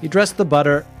fine. He dressed the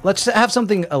butter. Let's have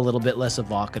something a little bit less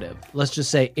evocative. Let's just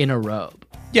say in a robe.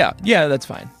 Yeah, that's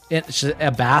fine. It's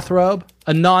a bathrobe.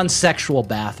 A non-sexual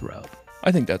bathrobe.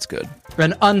 I think that's good.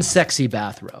 An unsexy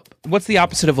bathrobe. What's the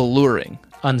opposite of alluring?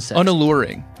 Unsexy.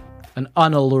 Unalluring. An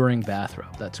unalluring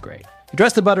bathrobe. That's great. He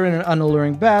dressed the butter in an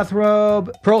unalluring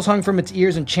bathrobe. Pearls hung from its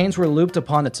ears and chains were looped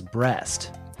upon its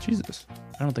breast. Jesus.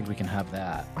 I don't think we can have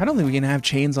that. I don't think we can have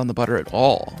chains on the butter at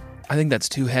all. I think that's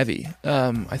too heavy.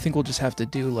 I think we'll just have to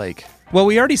do like... Well,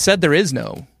 we already said there is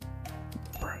no.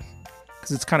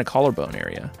 Because it's kind of collarbone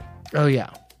area. Oh, yeah.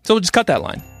 So we'll just cut that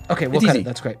line. Okay, we'll It's cut easy. it.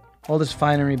 That's great. All this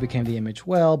finery became the image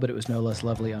well, but it was no less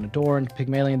lovely unadorned.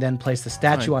 Pygmalion then placed the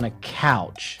statue on a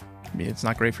couch. I mean, it's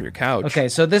not great for your couch. Okay,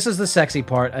 so this is the sexy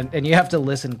part, and you have to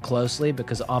listen closely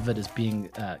because Ovid is being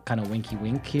kind of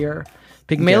winky-wink here.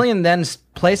 Pygmalion then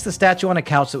placed the statue on a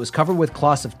couch that was covered with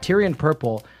cloths of Tyrian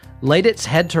purple, laid its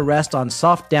head to rest on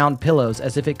soft down pillows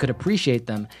as if it could appreciate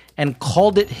them, and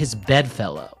called it his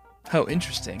bedfellow. Oh,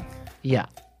 interesting. Yeah,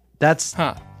 that's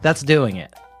doing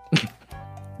it.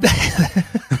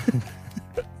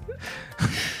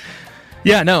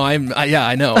 Yeah, no,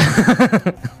 I know.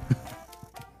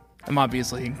 I'm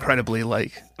obviously incredibly,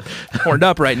 like, horned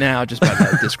up right now just by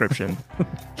that description.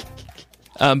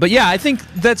 But yeah, I think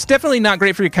that's definitely not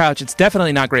great for your couch. It's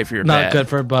definitely not great for your bed. Not good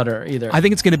for butter either. I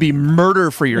think it's going to be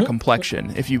murder for your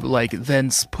complexion if you, like,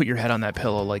 then put your head on that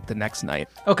pillow, like, the next night.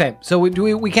 Okay, so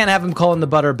we can't have him calling the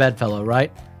butter bedfellow,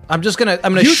 right? I'm gonna You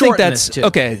think shorten that's... this too.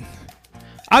 Okay.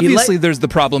 Obviously, there's the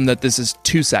problem that this is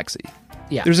too sexy.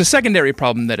 Yeah. There's a secondary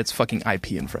problem that it's fucking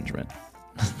IP infringement.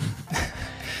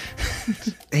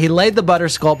 He laid the butter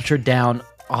sculpture down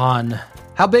on...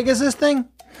 How big is this thing?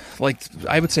 Like,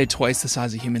 I would say twice the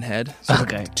size of a human head. So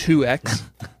Okay. 2x.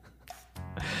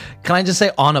 Can I just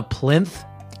say on a plinth?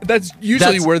 That's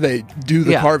usually where they do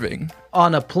the Yeah. carving.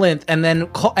 On a plinth, and then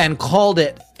called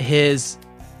it his...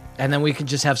 And then we could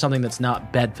just have something that's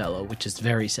not bedfellow, which is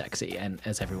very sexy, and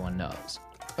as everyone knows.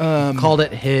 Called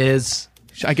it his...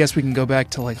 I guess we can go back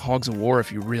to, like, Hogs of War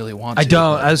if you really want to. I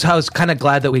don't. I was kind of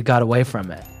glad that we got away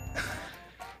from it.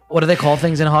 What do they call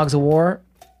things in Hogs of War?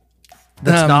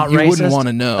 That's not you racist? wouldn't want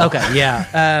to know. Okay,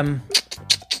 yeah.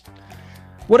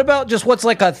 What about just what's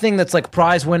like a thing that's like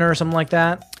prize winner or something like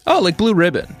that? Oh, like Blue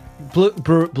Ribbon.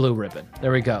 Blue ribbon.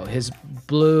 There we go. His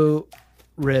blue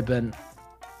ribbon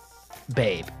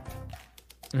babe.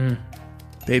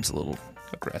 Babe's a little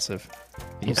aggressive.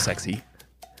 A little sexy.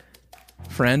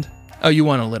 Friend? Oh, you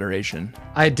want alliteration.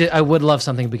 I would love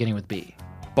something beginning with B.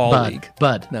 Ball Bud. League.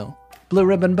 Bud. No. Blue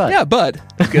ribbon bud. Yeah, Bud.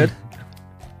 That's good.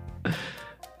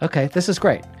 Okay, this is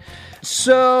great.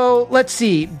 So let's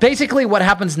see. Basically, what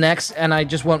happens next, and I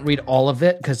just won't read all of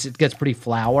it because it gets pretty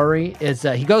flowery, is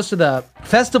he goes to the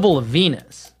Festival of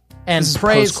Venus and This is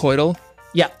prays. post-coital?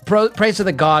 Yeah, prays to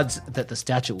the gods that the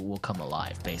statue will come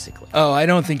alive. Basically. Oh, I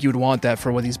don't think you would want that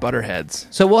for one of these butterheads.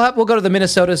 So we'll go to the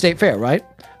Minnesota State Fair, right?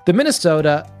 The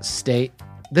Minnesota State.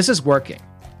 This is working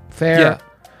fair, Yeah.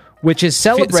 which is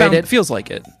celebrated. Feels like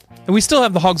it. And we still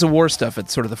have the Hogs of War stuff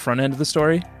at sort of the front end of the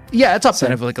story. Yeah, it's up Instead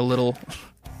there. of like a little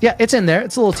Yeah, it's in there.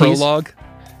 It's a little tease. prologue.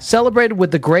 Celebrated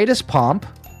with the greatest pomp,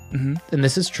 and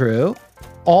this is true,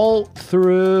 all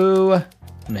through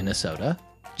Minnesota.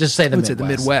 Just say the I would Midwest. say the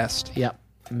Midwest. Yep,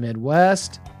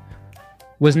 Midwest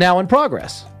was now in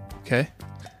progress. Okay.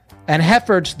 And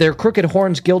Heffords, their crooked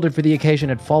horns gilded for the occasion,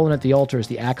 had fallen at the altar as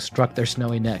the axe struck their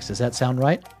snowy necks. Does that sound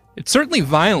right? It's certainly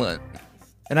violent.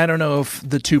 And I don't know if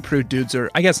the two prude dudes are...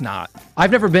 I guess not.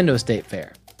 I've never been to a state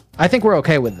fair. I think we're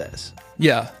okay with this.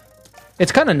 Yeah.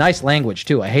 It's kind of nice language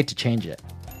too. I hate to change it.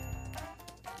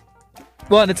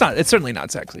 Well, and it's certainly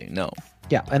not sexy. No.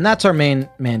 Yeah, and that's our main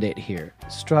mandate here.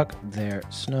 Struck their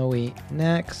snowy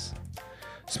necks.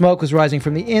 Smoke was rising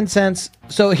from the incense.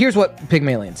 So here's what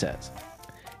Pygmalion says.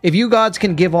 If you gods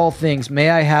can give all things, may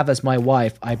I have as my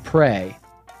wife, I pray.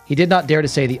 He did not dare to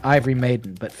say the ivory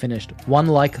maiden, but finished one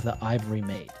like the ivory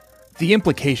maid. The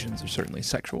implications are certainly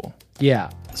sexual. Yeah.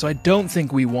 So I don't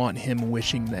think we want him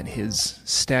wishing that his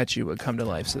statue would come to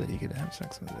life so that he could have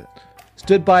sex with it.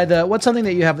 Stood by the, what's something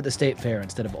that you have at the state fair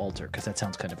instead of altar? Because that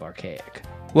sounds kind of archaic.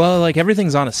 Well, like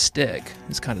everything's on a stick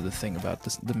is kind of the thing about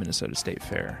the Minnesota State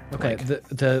Fair. Okay,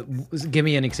 Like, give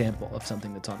me an example of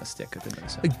something that's on a stick at the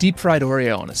Minnesota. like deep fried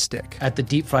Oreo on a stick. At the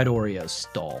deep fried Oreos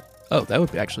stall. Oh, that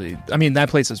would be actually. I mean, that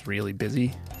place is really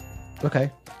busy.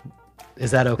 Okay.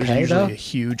 Is that There's okay, usually though? a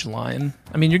huge line.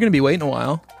 I mean, you're going to be waiting a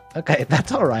while. Okay,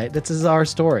 that's all right. This is our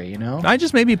story, you know? I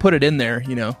just maybe put it in there,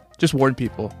 just warn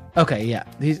people. Okay, yeah.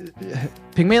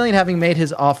 Pygmalion, having made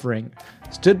his offering,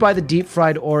 stood by the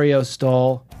deep-fried Oreo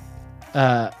stall,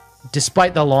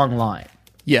 despite the long line,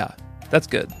 Yeah, that's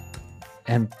good.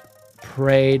 and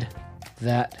prayed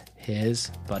that his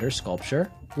butter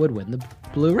sculpture would win the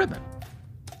blue ribbon,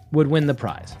 would win the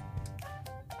prize.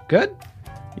 Good?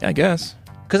 Yeah, I guess.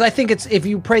 Because I think it's, if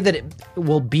you pray that it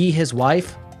will be his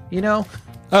wife,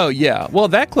 Oh, yeah. Well,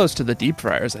 that close to the deep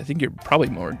fryers, I think you're probably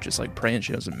more just like praying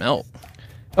she doesn't melt.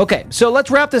 Okay, so let's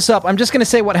wrap this up. I'm just going to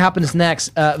say what happens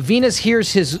next. Venus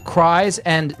hears his cries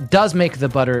and does make the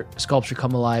butter sculpture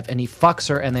come alive, and he fucks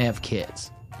her, and they have kids.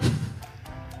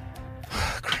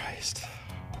 Christ.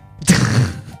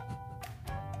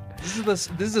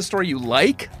 This is a story you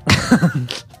like?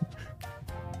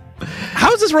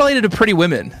 How is this related to Pretty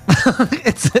Women?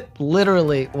 It's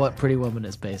literally what Pretty Woman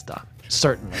is based on.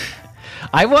 Certainly.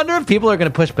 I wonder if people are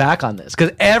going to push back on this,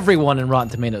 because everyone in Rotten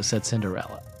Tomatoes said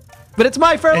Cinderella. But it's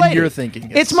My Fair And Lady. you're thinking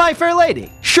it's My Fair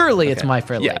Lady. Surely it's My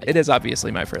Fair Lady. Yeah, it is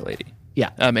obviously My Fair Lady. Yeah.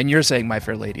 And you're saying My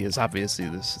Fair Lady is obviously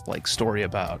this like story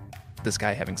about this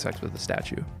guy having sex with a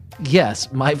statue.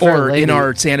 Yes, My Fair Or Lady. in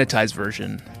our sanitized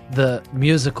version. the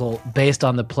musical based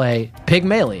on the play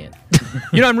Pygmalion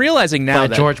I'm realizing now by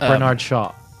that George Bernard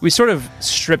Shaw. we sort of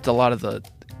stripped a lot of the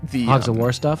Hogs of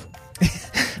War stuff.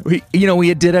 we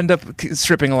did end up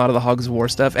stripping a lot of the Hogs of War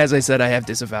stuff. As I said, I have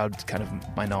disavowed kind of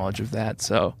my knowledge of that.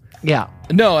 So Yeah.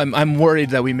 no, I'm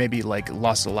worried that we maybe like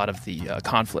lost a lot of the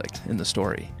conflict in the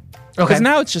story. Okay. Because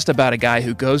now it's just about a guy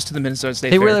who goes to the Minnesota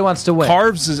State He Fair, really wants to win.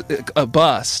 carves a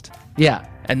bust, Yeah.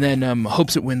 and then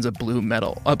hopes it wins a blue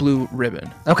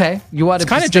ribbon. Okay. You want It's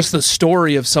to kind of just the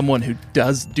story of someone who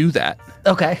does do that.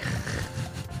 Okay.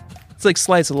 It's like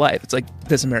slice of life. It's like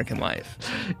This American Life.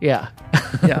 Yeah.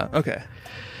 Yeah. Okay.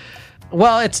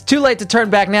 Well, it's too late to turn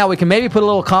back now. We can maybe put a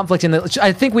little conflict in the.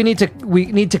 I think we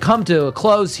need to come to a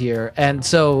close here. And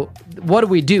so, what do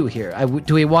we do here?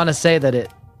 Do we want to say that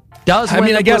it does? I win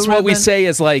mean, the I guess blue what we ribbon? say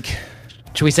is like,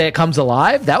 Should we say it comes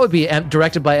alive? That would be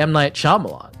directed by M. Night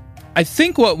Shyamalan. I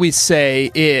think what we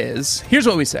say is, here's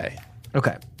what we say.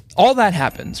 Okay. All that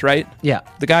happens, right? Yeah.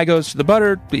 The guy goes to the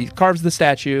butter, he carves the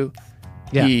statue,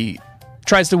 Yeah. he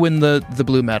tries to win the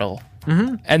blue medal.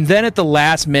 Mm-hmm. And then at the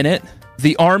last minute,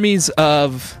 the armies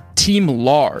of Team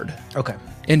Lard Okay.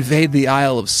 invade the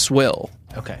Isle of Swill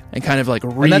Okay. and kind of like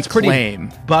And that's pretty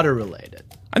reclaim. butter related.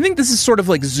 I think this is sort of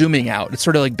like zooming out. It's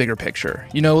sort of like bigger picture.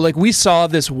 Like we saw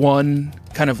this one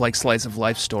kind of like slice of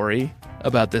life story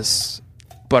about this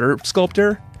butter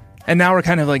sculptor, and now we're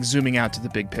kind of like zooming out to the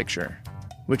big picture,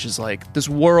 which is like this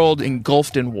world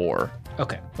engulfed in war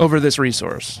Okay. over this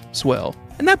resource, Swill.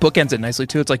 And that book ends it nicely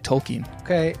too. It's like Tolkien.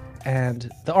 Okay. And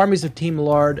the armies of Team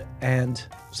Lard and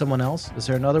someone else. Is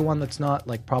there another one that's not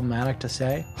like problematic to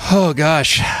say? Oh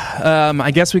gosh,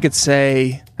 I guess we could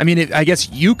say. I mean, I guess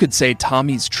you could say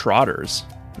Tommy's Trotters.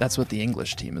 That's what the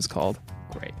English team is called.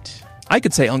 Great. I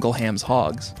could say Uncle Ham's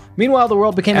Hogs. Meanwhile, the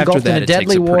world became After engulfed in that, a it takes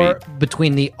deadly a war pretty-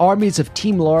 between the armies of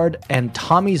Team Lard and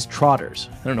Tommy's Trotters.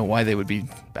 I don't know why they would be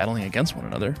battling against one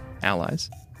another. Allies.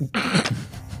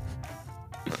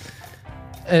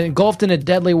 Engulfed in a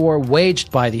deadly war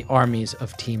waged by the armies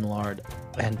of Team Lard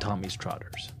and Tommy's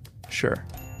Trotters. Sure.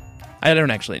 I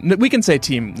don't actually. We can say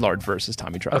Team Lard versus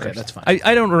Tommy Trotters. Okay, that's fine.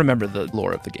 I don't remember the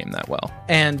lore of the game that well.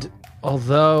 And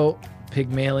although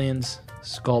Pygmalion's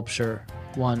sculpture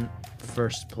won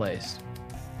first place,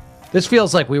 this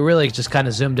feels like we really just kind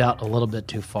of zoomed out a little bit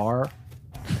too far.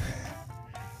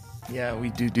 Yeah, we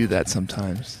do that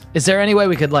sometimes. Is there any way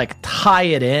we could like tie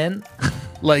it in?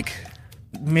 Like,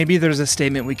 maybe there's a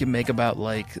statement we can make about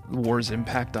like war's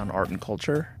impact on art and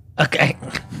culture. Okay.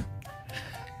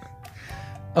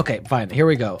 Okay, fine. Here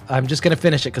we go. I'm just going to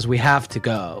finish it because we have to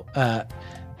go.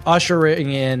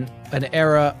 ushering in an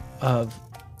era of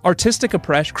Artistic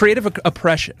oppression, creative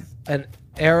oppression. an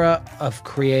era of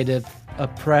creative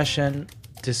oppression,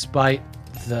 despite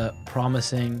the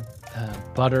promising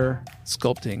butter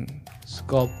Sculpting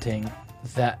sculpting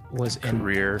that was in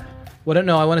career. Well,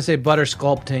 no, I want to say butter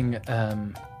sculpting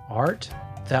art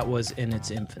that was in its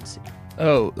infancy.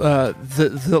 Oh,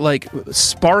 the like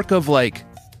spark of like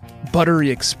buttery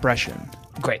expression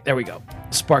Great, there we go.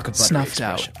 Spark of butter snuffed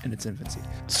expression. out in its infancy.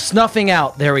 Snuffing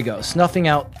out, there we go. Snuffing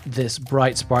out this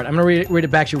bright spark. I'm going to read it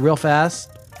back to you real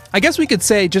fast. I guess we could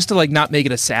say, just to like not make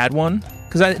it a sad one,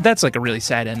 because that's like a really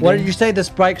sad ending. What did you say? This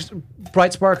bright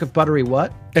spark of buttery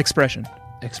what? Expression.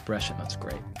 Expression, that's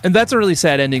great. And that's a really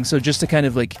sad ending, so just to kind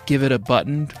of like give it a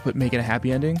button, but make it a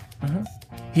happy ending,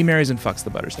 he marries and fucks the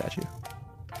butter statue.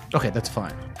 Okay, that's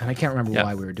fine. And I can't remember Yeah.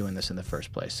 why we were doing this in the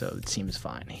first place, so it seems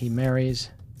fine. He marries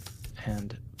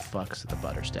and fucks the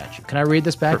butter statue. Can I read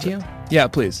this back to you? Yeah,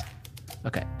 please.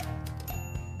 Okay.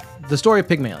 The story of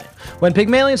Pygmalion. When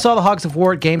Pygmalion saw the Hogs of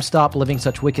War at GameStop living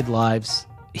such wicked lives,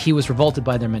 he was revolted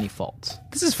by their many faults.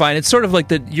 This is fine. It's sort of like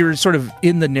you're sort of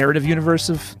in the narrative universe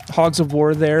of Hogs of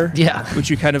War there. Yeah. Which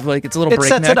you kind of like, it's a little It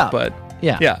breakneck, sets it up. but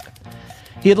Yeah. yeah.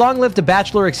 He had long lived a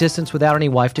bachelor existence without any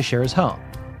wife to share his home.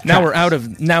 Now we're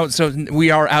Travis. so we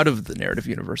are out of the narrative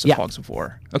universe of Yeah. Hogs of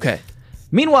War. Okay.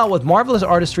 Meanwhile, with marvelous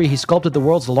artistry, he sculpted the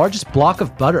world's largest block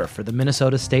of butter for the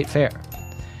Minnesota State Fair.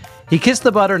 He kissed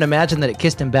the butter and imagined that it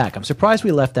kissed him back. I'm surprised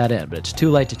we left that in, but it's too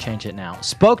late to change it now.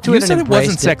 Spoke to You it said and it wasn't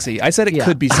embraced sexy. I said it Yeah.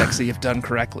 could be sexy if done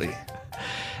correctly.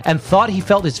 and thought he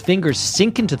felt his fingers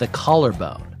sink into the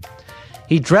collarbone.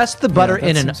 He dressed the butter Yeah, that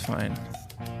in an seems fine.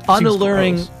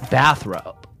 unalluring gross.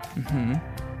 bathrobe,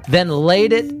 then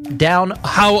laid it down.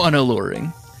 How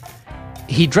unalluring.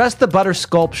 He dressed the butter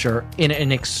sculpture in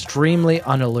an extremely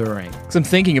unalluring. Because I'm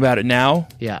thinking about it now.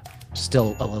 Yeah,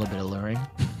 still a little bit alluring.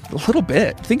 A little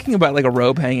bit. Thinking about like a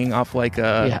robe hanging off like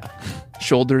Yeah.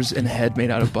 shoulders and head made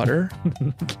out of butter.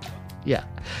 Yeah.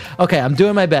 Okay, I'm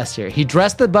doing my best here. He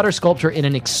dressed the butter sculpture in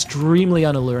an extremely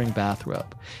unalluring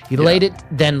bathrobe. He laid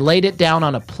it down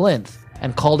on a plinth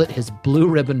and called it his blue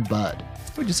ribbon bud.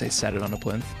 Would you say set it on a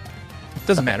plinth?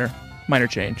 Doesn't matter. Minor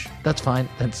change. That's fine,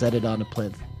 then set it on a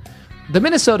plinth. The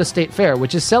Minnesota State Fair,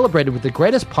 which is celebrated with the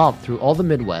greatest pomp through all the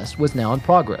Midwest, was now in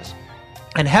progress.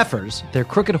 And heifers, their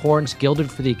crooked horns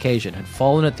gilded for the occasion, had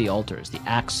fallen at the altar as the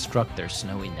axe struck their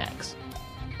snowy necks.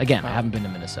 Again, I haven't been to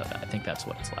Minnesota. I think that's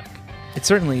what it's like. It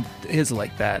certainly is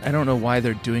like that. I don't know why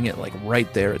they're doing it like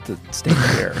right there at the state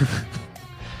fair.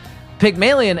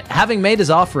 Pygmalion, having made his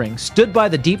offering, stood by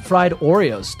the deep-fried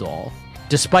Oreo stall,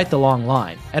 despite the long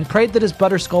line, and prayed that his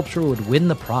butter sculpture would win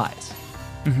the prize.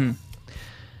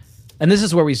 And this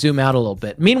is where we zoom out a little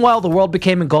bit. Meanwhile, the world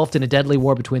became engulfed in a deadly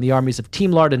war between the armies of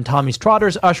Team Lard and Tommy's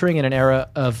Trotters, ushering in an era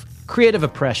of creative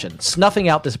oppression, snuffing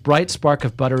out this bright spark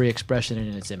of buttery expression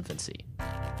in its infancy.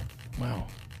 Wow.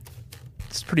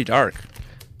 It's pretty dark.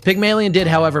 Pygmalion did,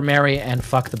 however, marry and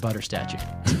fuck the butter statue.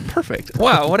 Perfect.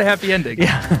 Wow, what a happy ending.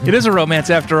 Yeah. It is a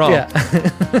romance after all. Yeah.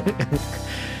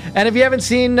 And if you haven't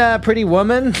seen Pretty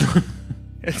Woman,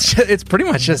 It's pretty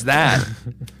much just that.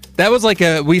 That was like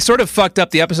we sort of fucked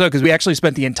up the episode because we actually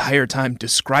spent the entire time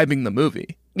describing the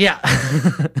movie. yeah.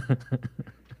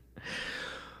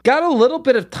 Got a little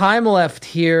bit of time left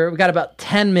here. We got about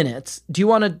 10 minutes. Do you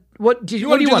want to? What do you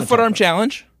Want to do want the foot arm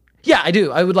challenge? Yeah, I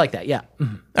do. I would like that. Yeah.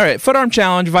 Mhm. All right, foot arm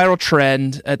challenge, viral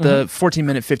trend. At the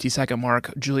 14-minute, 50-second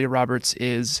mark, Julia Roberts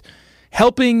is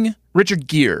helping Richard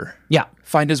Gere Yeah.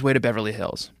 find his way to Beverly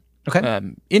Hills. Okay.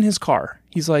 In his car.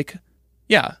 He's like,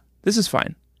 yeah, this is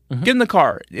fine. Get in the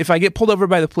car. If I get pulled over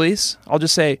by the police, I'll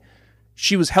just say,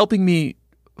 she was helping me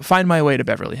find my way to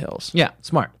Beverly Hills. Yeah.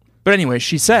 Smart. But anyway,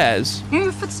 she says, You know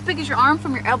your foot's as big as your arm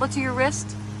from your elbow to your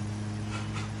wrist?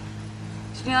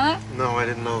 Did you know that? No, I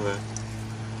didn't know that.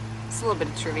 It's a little bit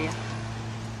of trivia.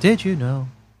 Did you know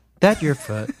that your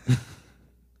foot?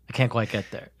 I can't quite get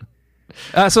there.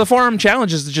 so the forearm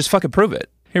challenge is to just fucking prove it.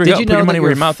 Here we Did go. you Put know your money that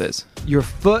where your your mouth is. Your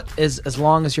foot is as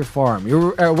long as your forearm.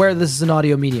 You're aware this is an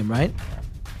audio medium, right?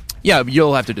 Yeah,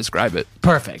 you'll have to describe it.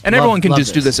 Perfect. And Love- everyone can love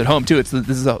just do this at home, too. This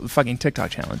is a fucking TikTok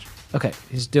challenge. Okay,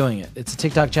 he's doing it. It's a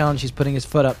TikTok challenge. He's putting his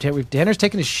foot up. Tanner's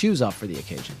taking his shoes off for the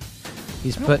occasion.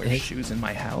 He's I don't put wear his shoes in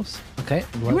my house. Okay.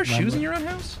 You wear shoes in your own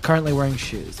house? Currently wearing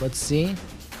shoes. Let's see.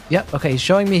 Yep. Okay. He's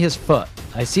showing me his foot.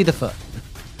 I see the foot.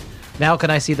 Now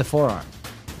can I see the forearm?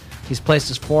 He's placed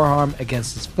his forearm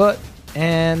against his foot,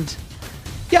 and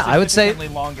yeah, I would say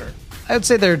longer.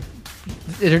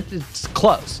 it's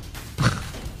close.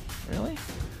 Really?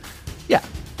 Yeah.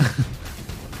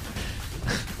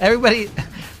 Everybody,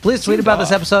 please tweet about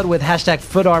this episode with hashtag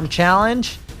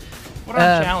 #FootarmChallenge. What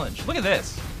arm challenge? Look at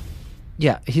this.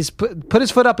 Yeah, he's put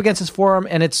his foot up against his forearm,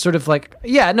 and it's sort of like,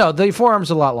 the forearm's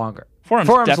a lot longer. Forearm's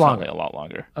definitely longer. a lot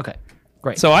longer. Okay,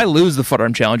 great. So I lose the foot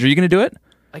arm challenge. Are you going to do it?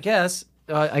 I guess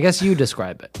you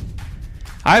describe it.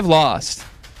 I've lost.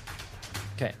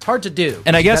 Okay, hard to do.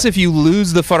 And I guess if you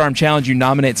lose the foot arm challenge, you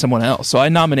nominate someone else. So I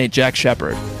nominate Jack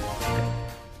Shepard.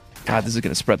 God, this is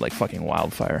going to spread like fucking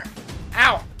wildfire.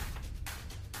 Ow!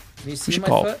 Can you see We should my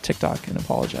call foot? TikTok and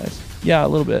apologize. Yeah, a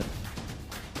little bit.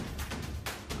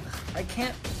 I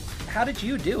can't. How did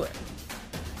you do it?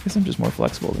 I guess I'm just more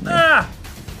flexible than you.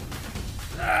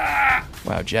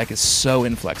 Wow, Jack is so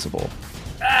inflexible.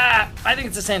 I think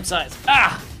it's the same size.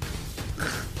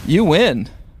 You win.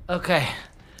 Okay.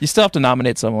 You still have to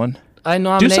nominate someone. I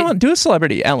nominate Do a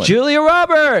celebrity, Ellen. Julia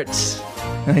Roberts.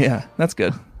 Yeah, that's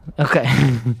good. Okay.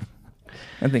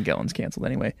 I think Ellen's canceled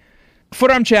anyway.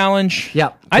 Foot-arm challenge.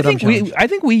 Yeah, I foot-arm think challenge. I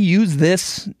think we use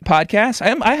this podcast.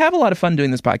 I have a lot of fun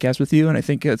doing this podcast with you, and I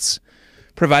think it's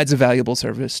provides a valuable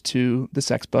service to the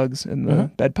sex bugs and the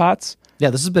bed pots. Yeah,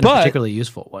 this has been a particularly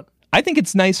useful one. I think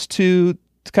it's nice to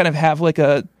kind of have like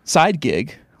a side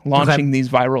gig launching these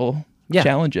viral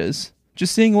challenges,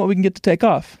 just seeing what we can get to take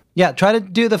off. Yeah, try to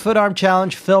do the foot arm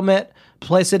challenge, film it,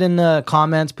 place it in the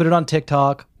comments, put it on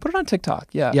TikTok. Put it on TikTok.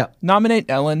 Yeah. Yeah. Nominate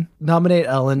Ellen. Nominate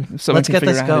Ellen. If someone Let's can get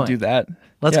figure this out going. how to do that.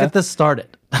 Let's Yeah. get this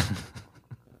started.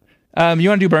 You want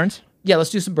to do burns? Yeah,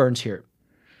 let's do some burns here.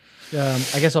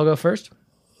 I guess I'll go first.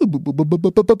 Burn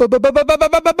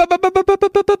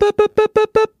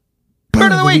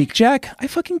of the week. Jack, I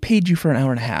fucking paid you for an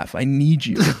hour and a half. I need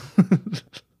you.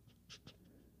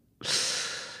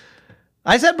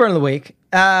 I said burn of the week.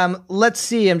 Let's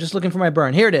see. I'm just looking for my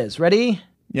burn. Here it is. Ready?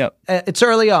 Yep. It's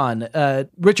early on.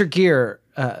 Richard Gere,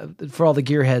 for all the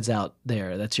gearheads out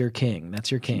there, that's your king.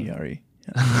 That's your king. Sorry.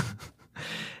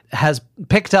 Has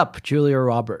picked up Julia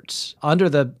Roberts under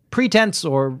the pretense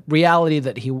or reality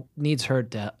that he needs her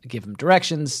to give him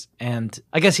directions. And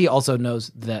I guess he also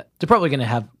knows that they're probably going to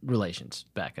have relations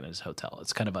back in his hotel.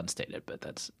 It's kind of unstated, but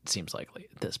that seems likely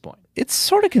at this point. It's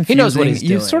sort of confusing. He knows what he's You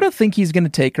doing. sort of think he's going to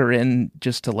take her in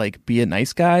just to like be a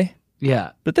nice guy.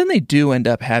 Yeah. But then they do end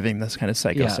up having this kind of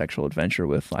psychosexual adventure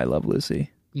with I Love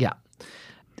Lucy. Yeah.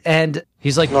 And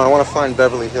he's like, No, I want to find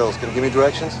Beverly Hills. Can you give me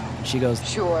directions? she goes,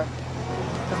 Sure.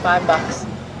 For $5.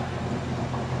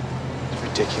 It's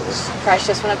ridiculous. Price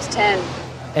just went up to 10.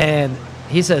 and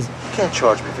he says, You can't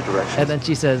charge me for directions. and then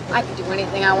she says, I can do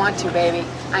anything I want to, baby.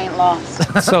 I ain't lost.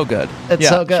 It's so good. It's yeah,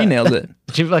 so good. She nails it.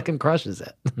 she fucking crushes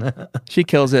it. She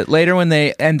kills it. Later when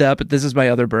they end up, this is my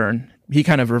other burn, he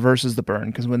kind of reverses the burn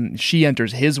because when she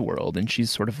enters his world and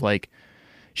she's sort of like,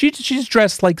 she's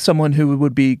dressed like someone who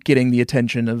would be getting the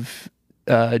attention of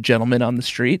a gentleman on the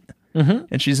street. Mm-hmm.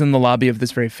 And she's in the lobby of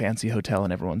this very fancy hotel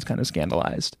and everyone's kind of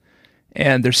scandalized.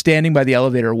 And they're standing by the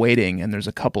elevator waiting and there's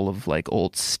a couple of like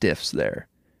old stiffs there.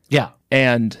 Yeah.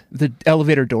 And the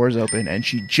elevator doors open and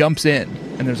she jumps in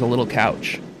and there's a little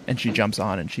couch and she jumps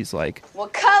on and she's like, Well,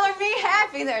 color me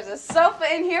happy. There's a sofa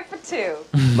in here for two.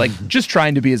 like just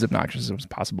trying to be as obnoxious as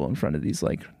possible in front of these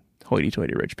like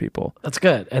hoity-toity rich people. That's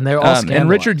good. And they're all And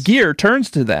Richard scandalized. Gere turns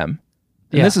to them,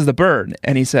 and Yeah. this is the burn,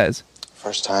 and he says,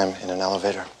 First time in an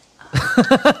elevator.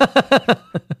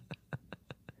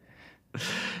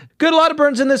 Good, a lot of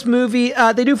burns in this movie.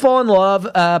 They do fall in love.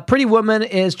 Pretty Woman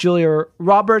is Julia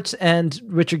Roberts, and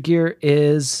Richard Gere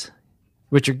is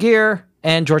Richard Gere,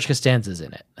 and George Costanza's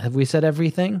in it. Have we said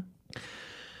everything?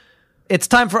 It's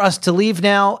time for us to leave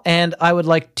now, and I would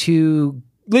like to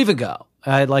leave and go.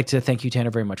 I'd like to thank you,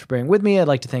 Tanner, very much for bearing with me. I'd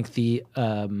like to thank the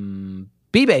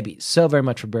Bee Babies so very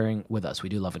much for bearing with us. We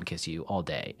do love and kiss you all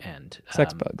day. And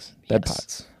sex bugs, bed yes.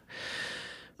 pots.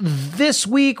 This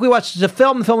week we watched a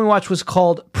film. The film we watched was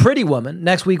called Pretty Woman.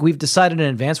 Next week we've decided in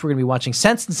advance we're going to be watching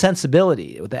Sense and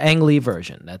Sensibility with the Ang Lee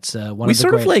version. That's one We of the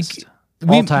sort of like, greatest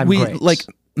all-time we greats. like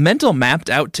mental mapped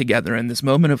out together in this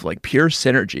moment of like pure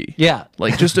synergy. Yeah.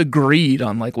 Like just agreed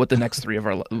on like what the next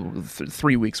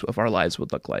 3 weeks of our lives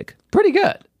would look like. Pretty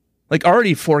good. Like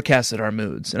already forecasted our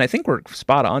moods. And I think we're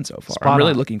spot on so far. Spot I'm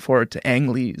really on. looking forward to Ang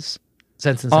Lee's,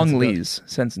 Sense and Ang Sensibility. Lee's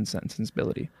Sense and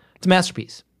Sensibility. It's a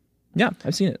masterpiece. Yeah,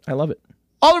 I've seen it. I love it.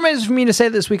 All that remains for me to say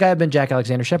this week, I have been Jack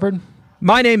Alexander Shepard,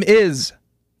 My name is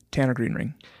Tanner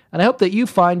Greenring. and I hope that you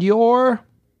find your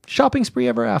shopping spree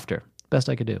ever after. Best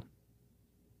I could do.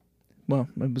 Well,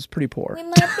 it was pretty poor. We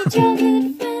might be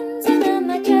childhood friends, and I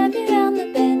might drive you round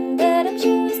the bend, but I'm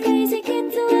sure as crazy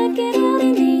kids will work it out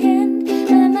in the end.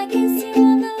 I might kiss you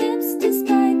on the lips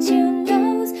despite your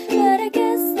nose, but I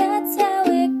guess that's how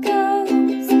it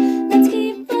goes. Let's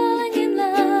keep falling in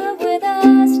love with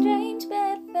our strange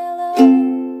bedfellows.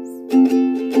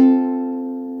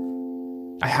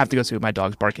 I have to go see what my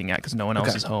dog's barking at because no one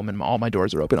else is home and all my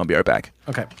doors are open. I'll be right back.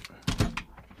 Okay.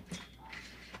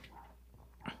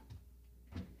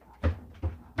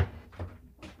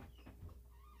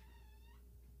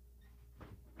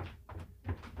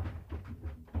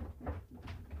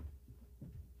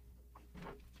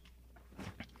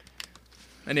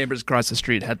 My neighbors across the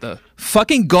street had the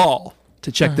fucking gall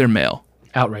to check their mail.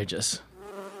 Outrageous.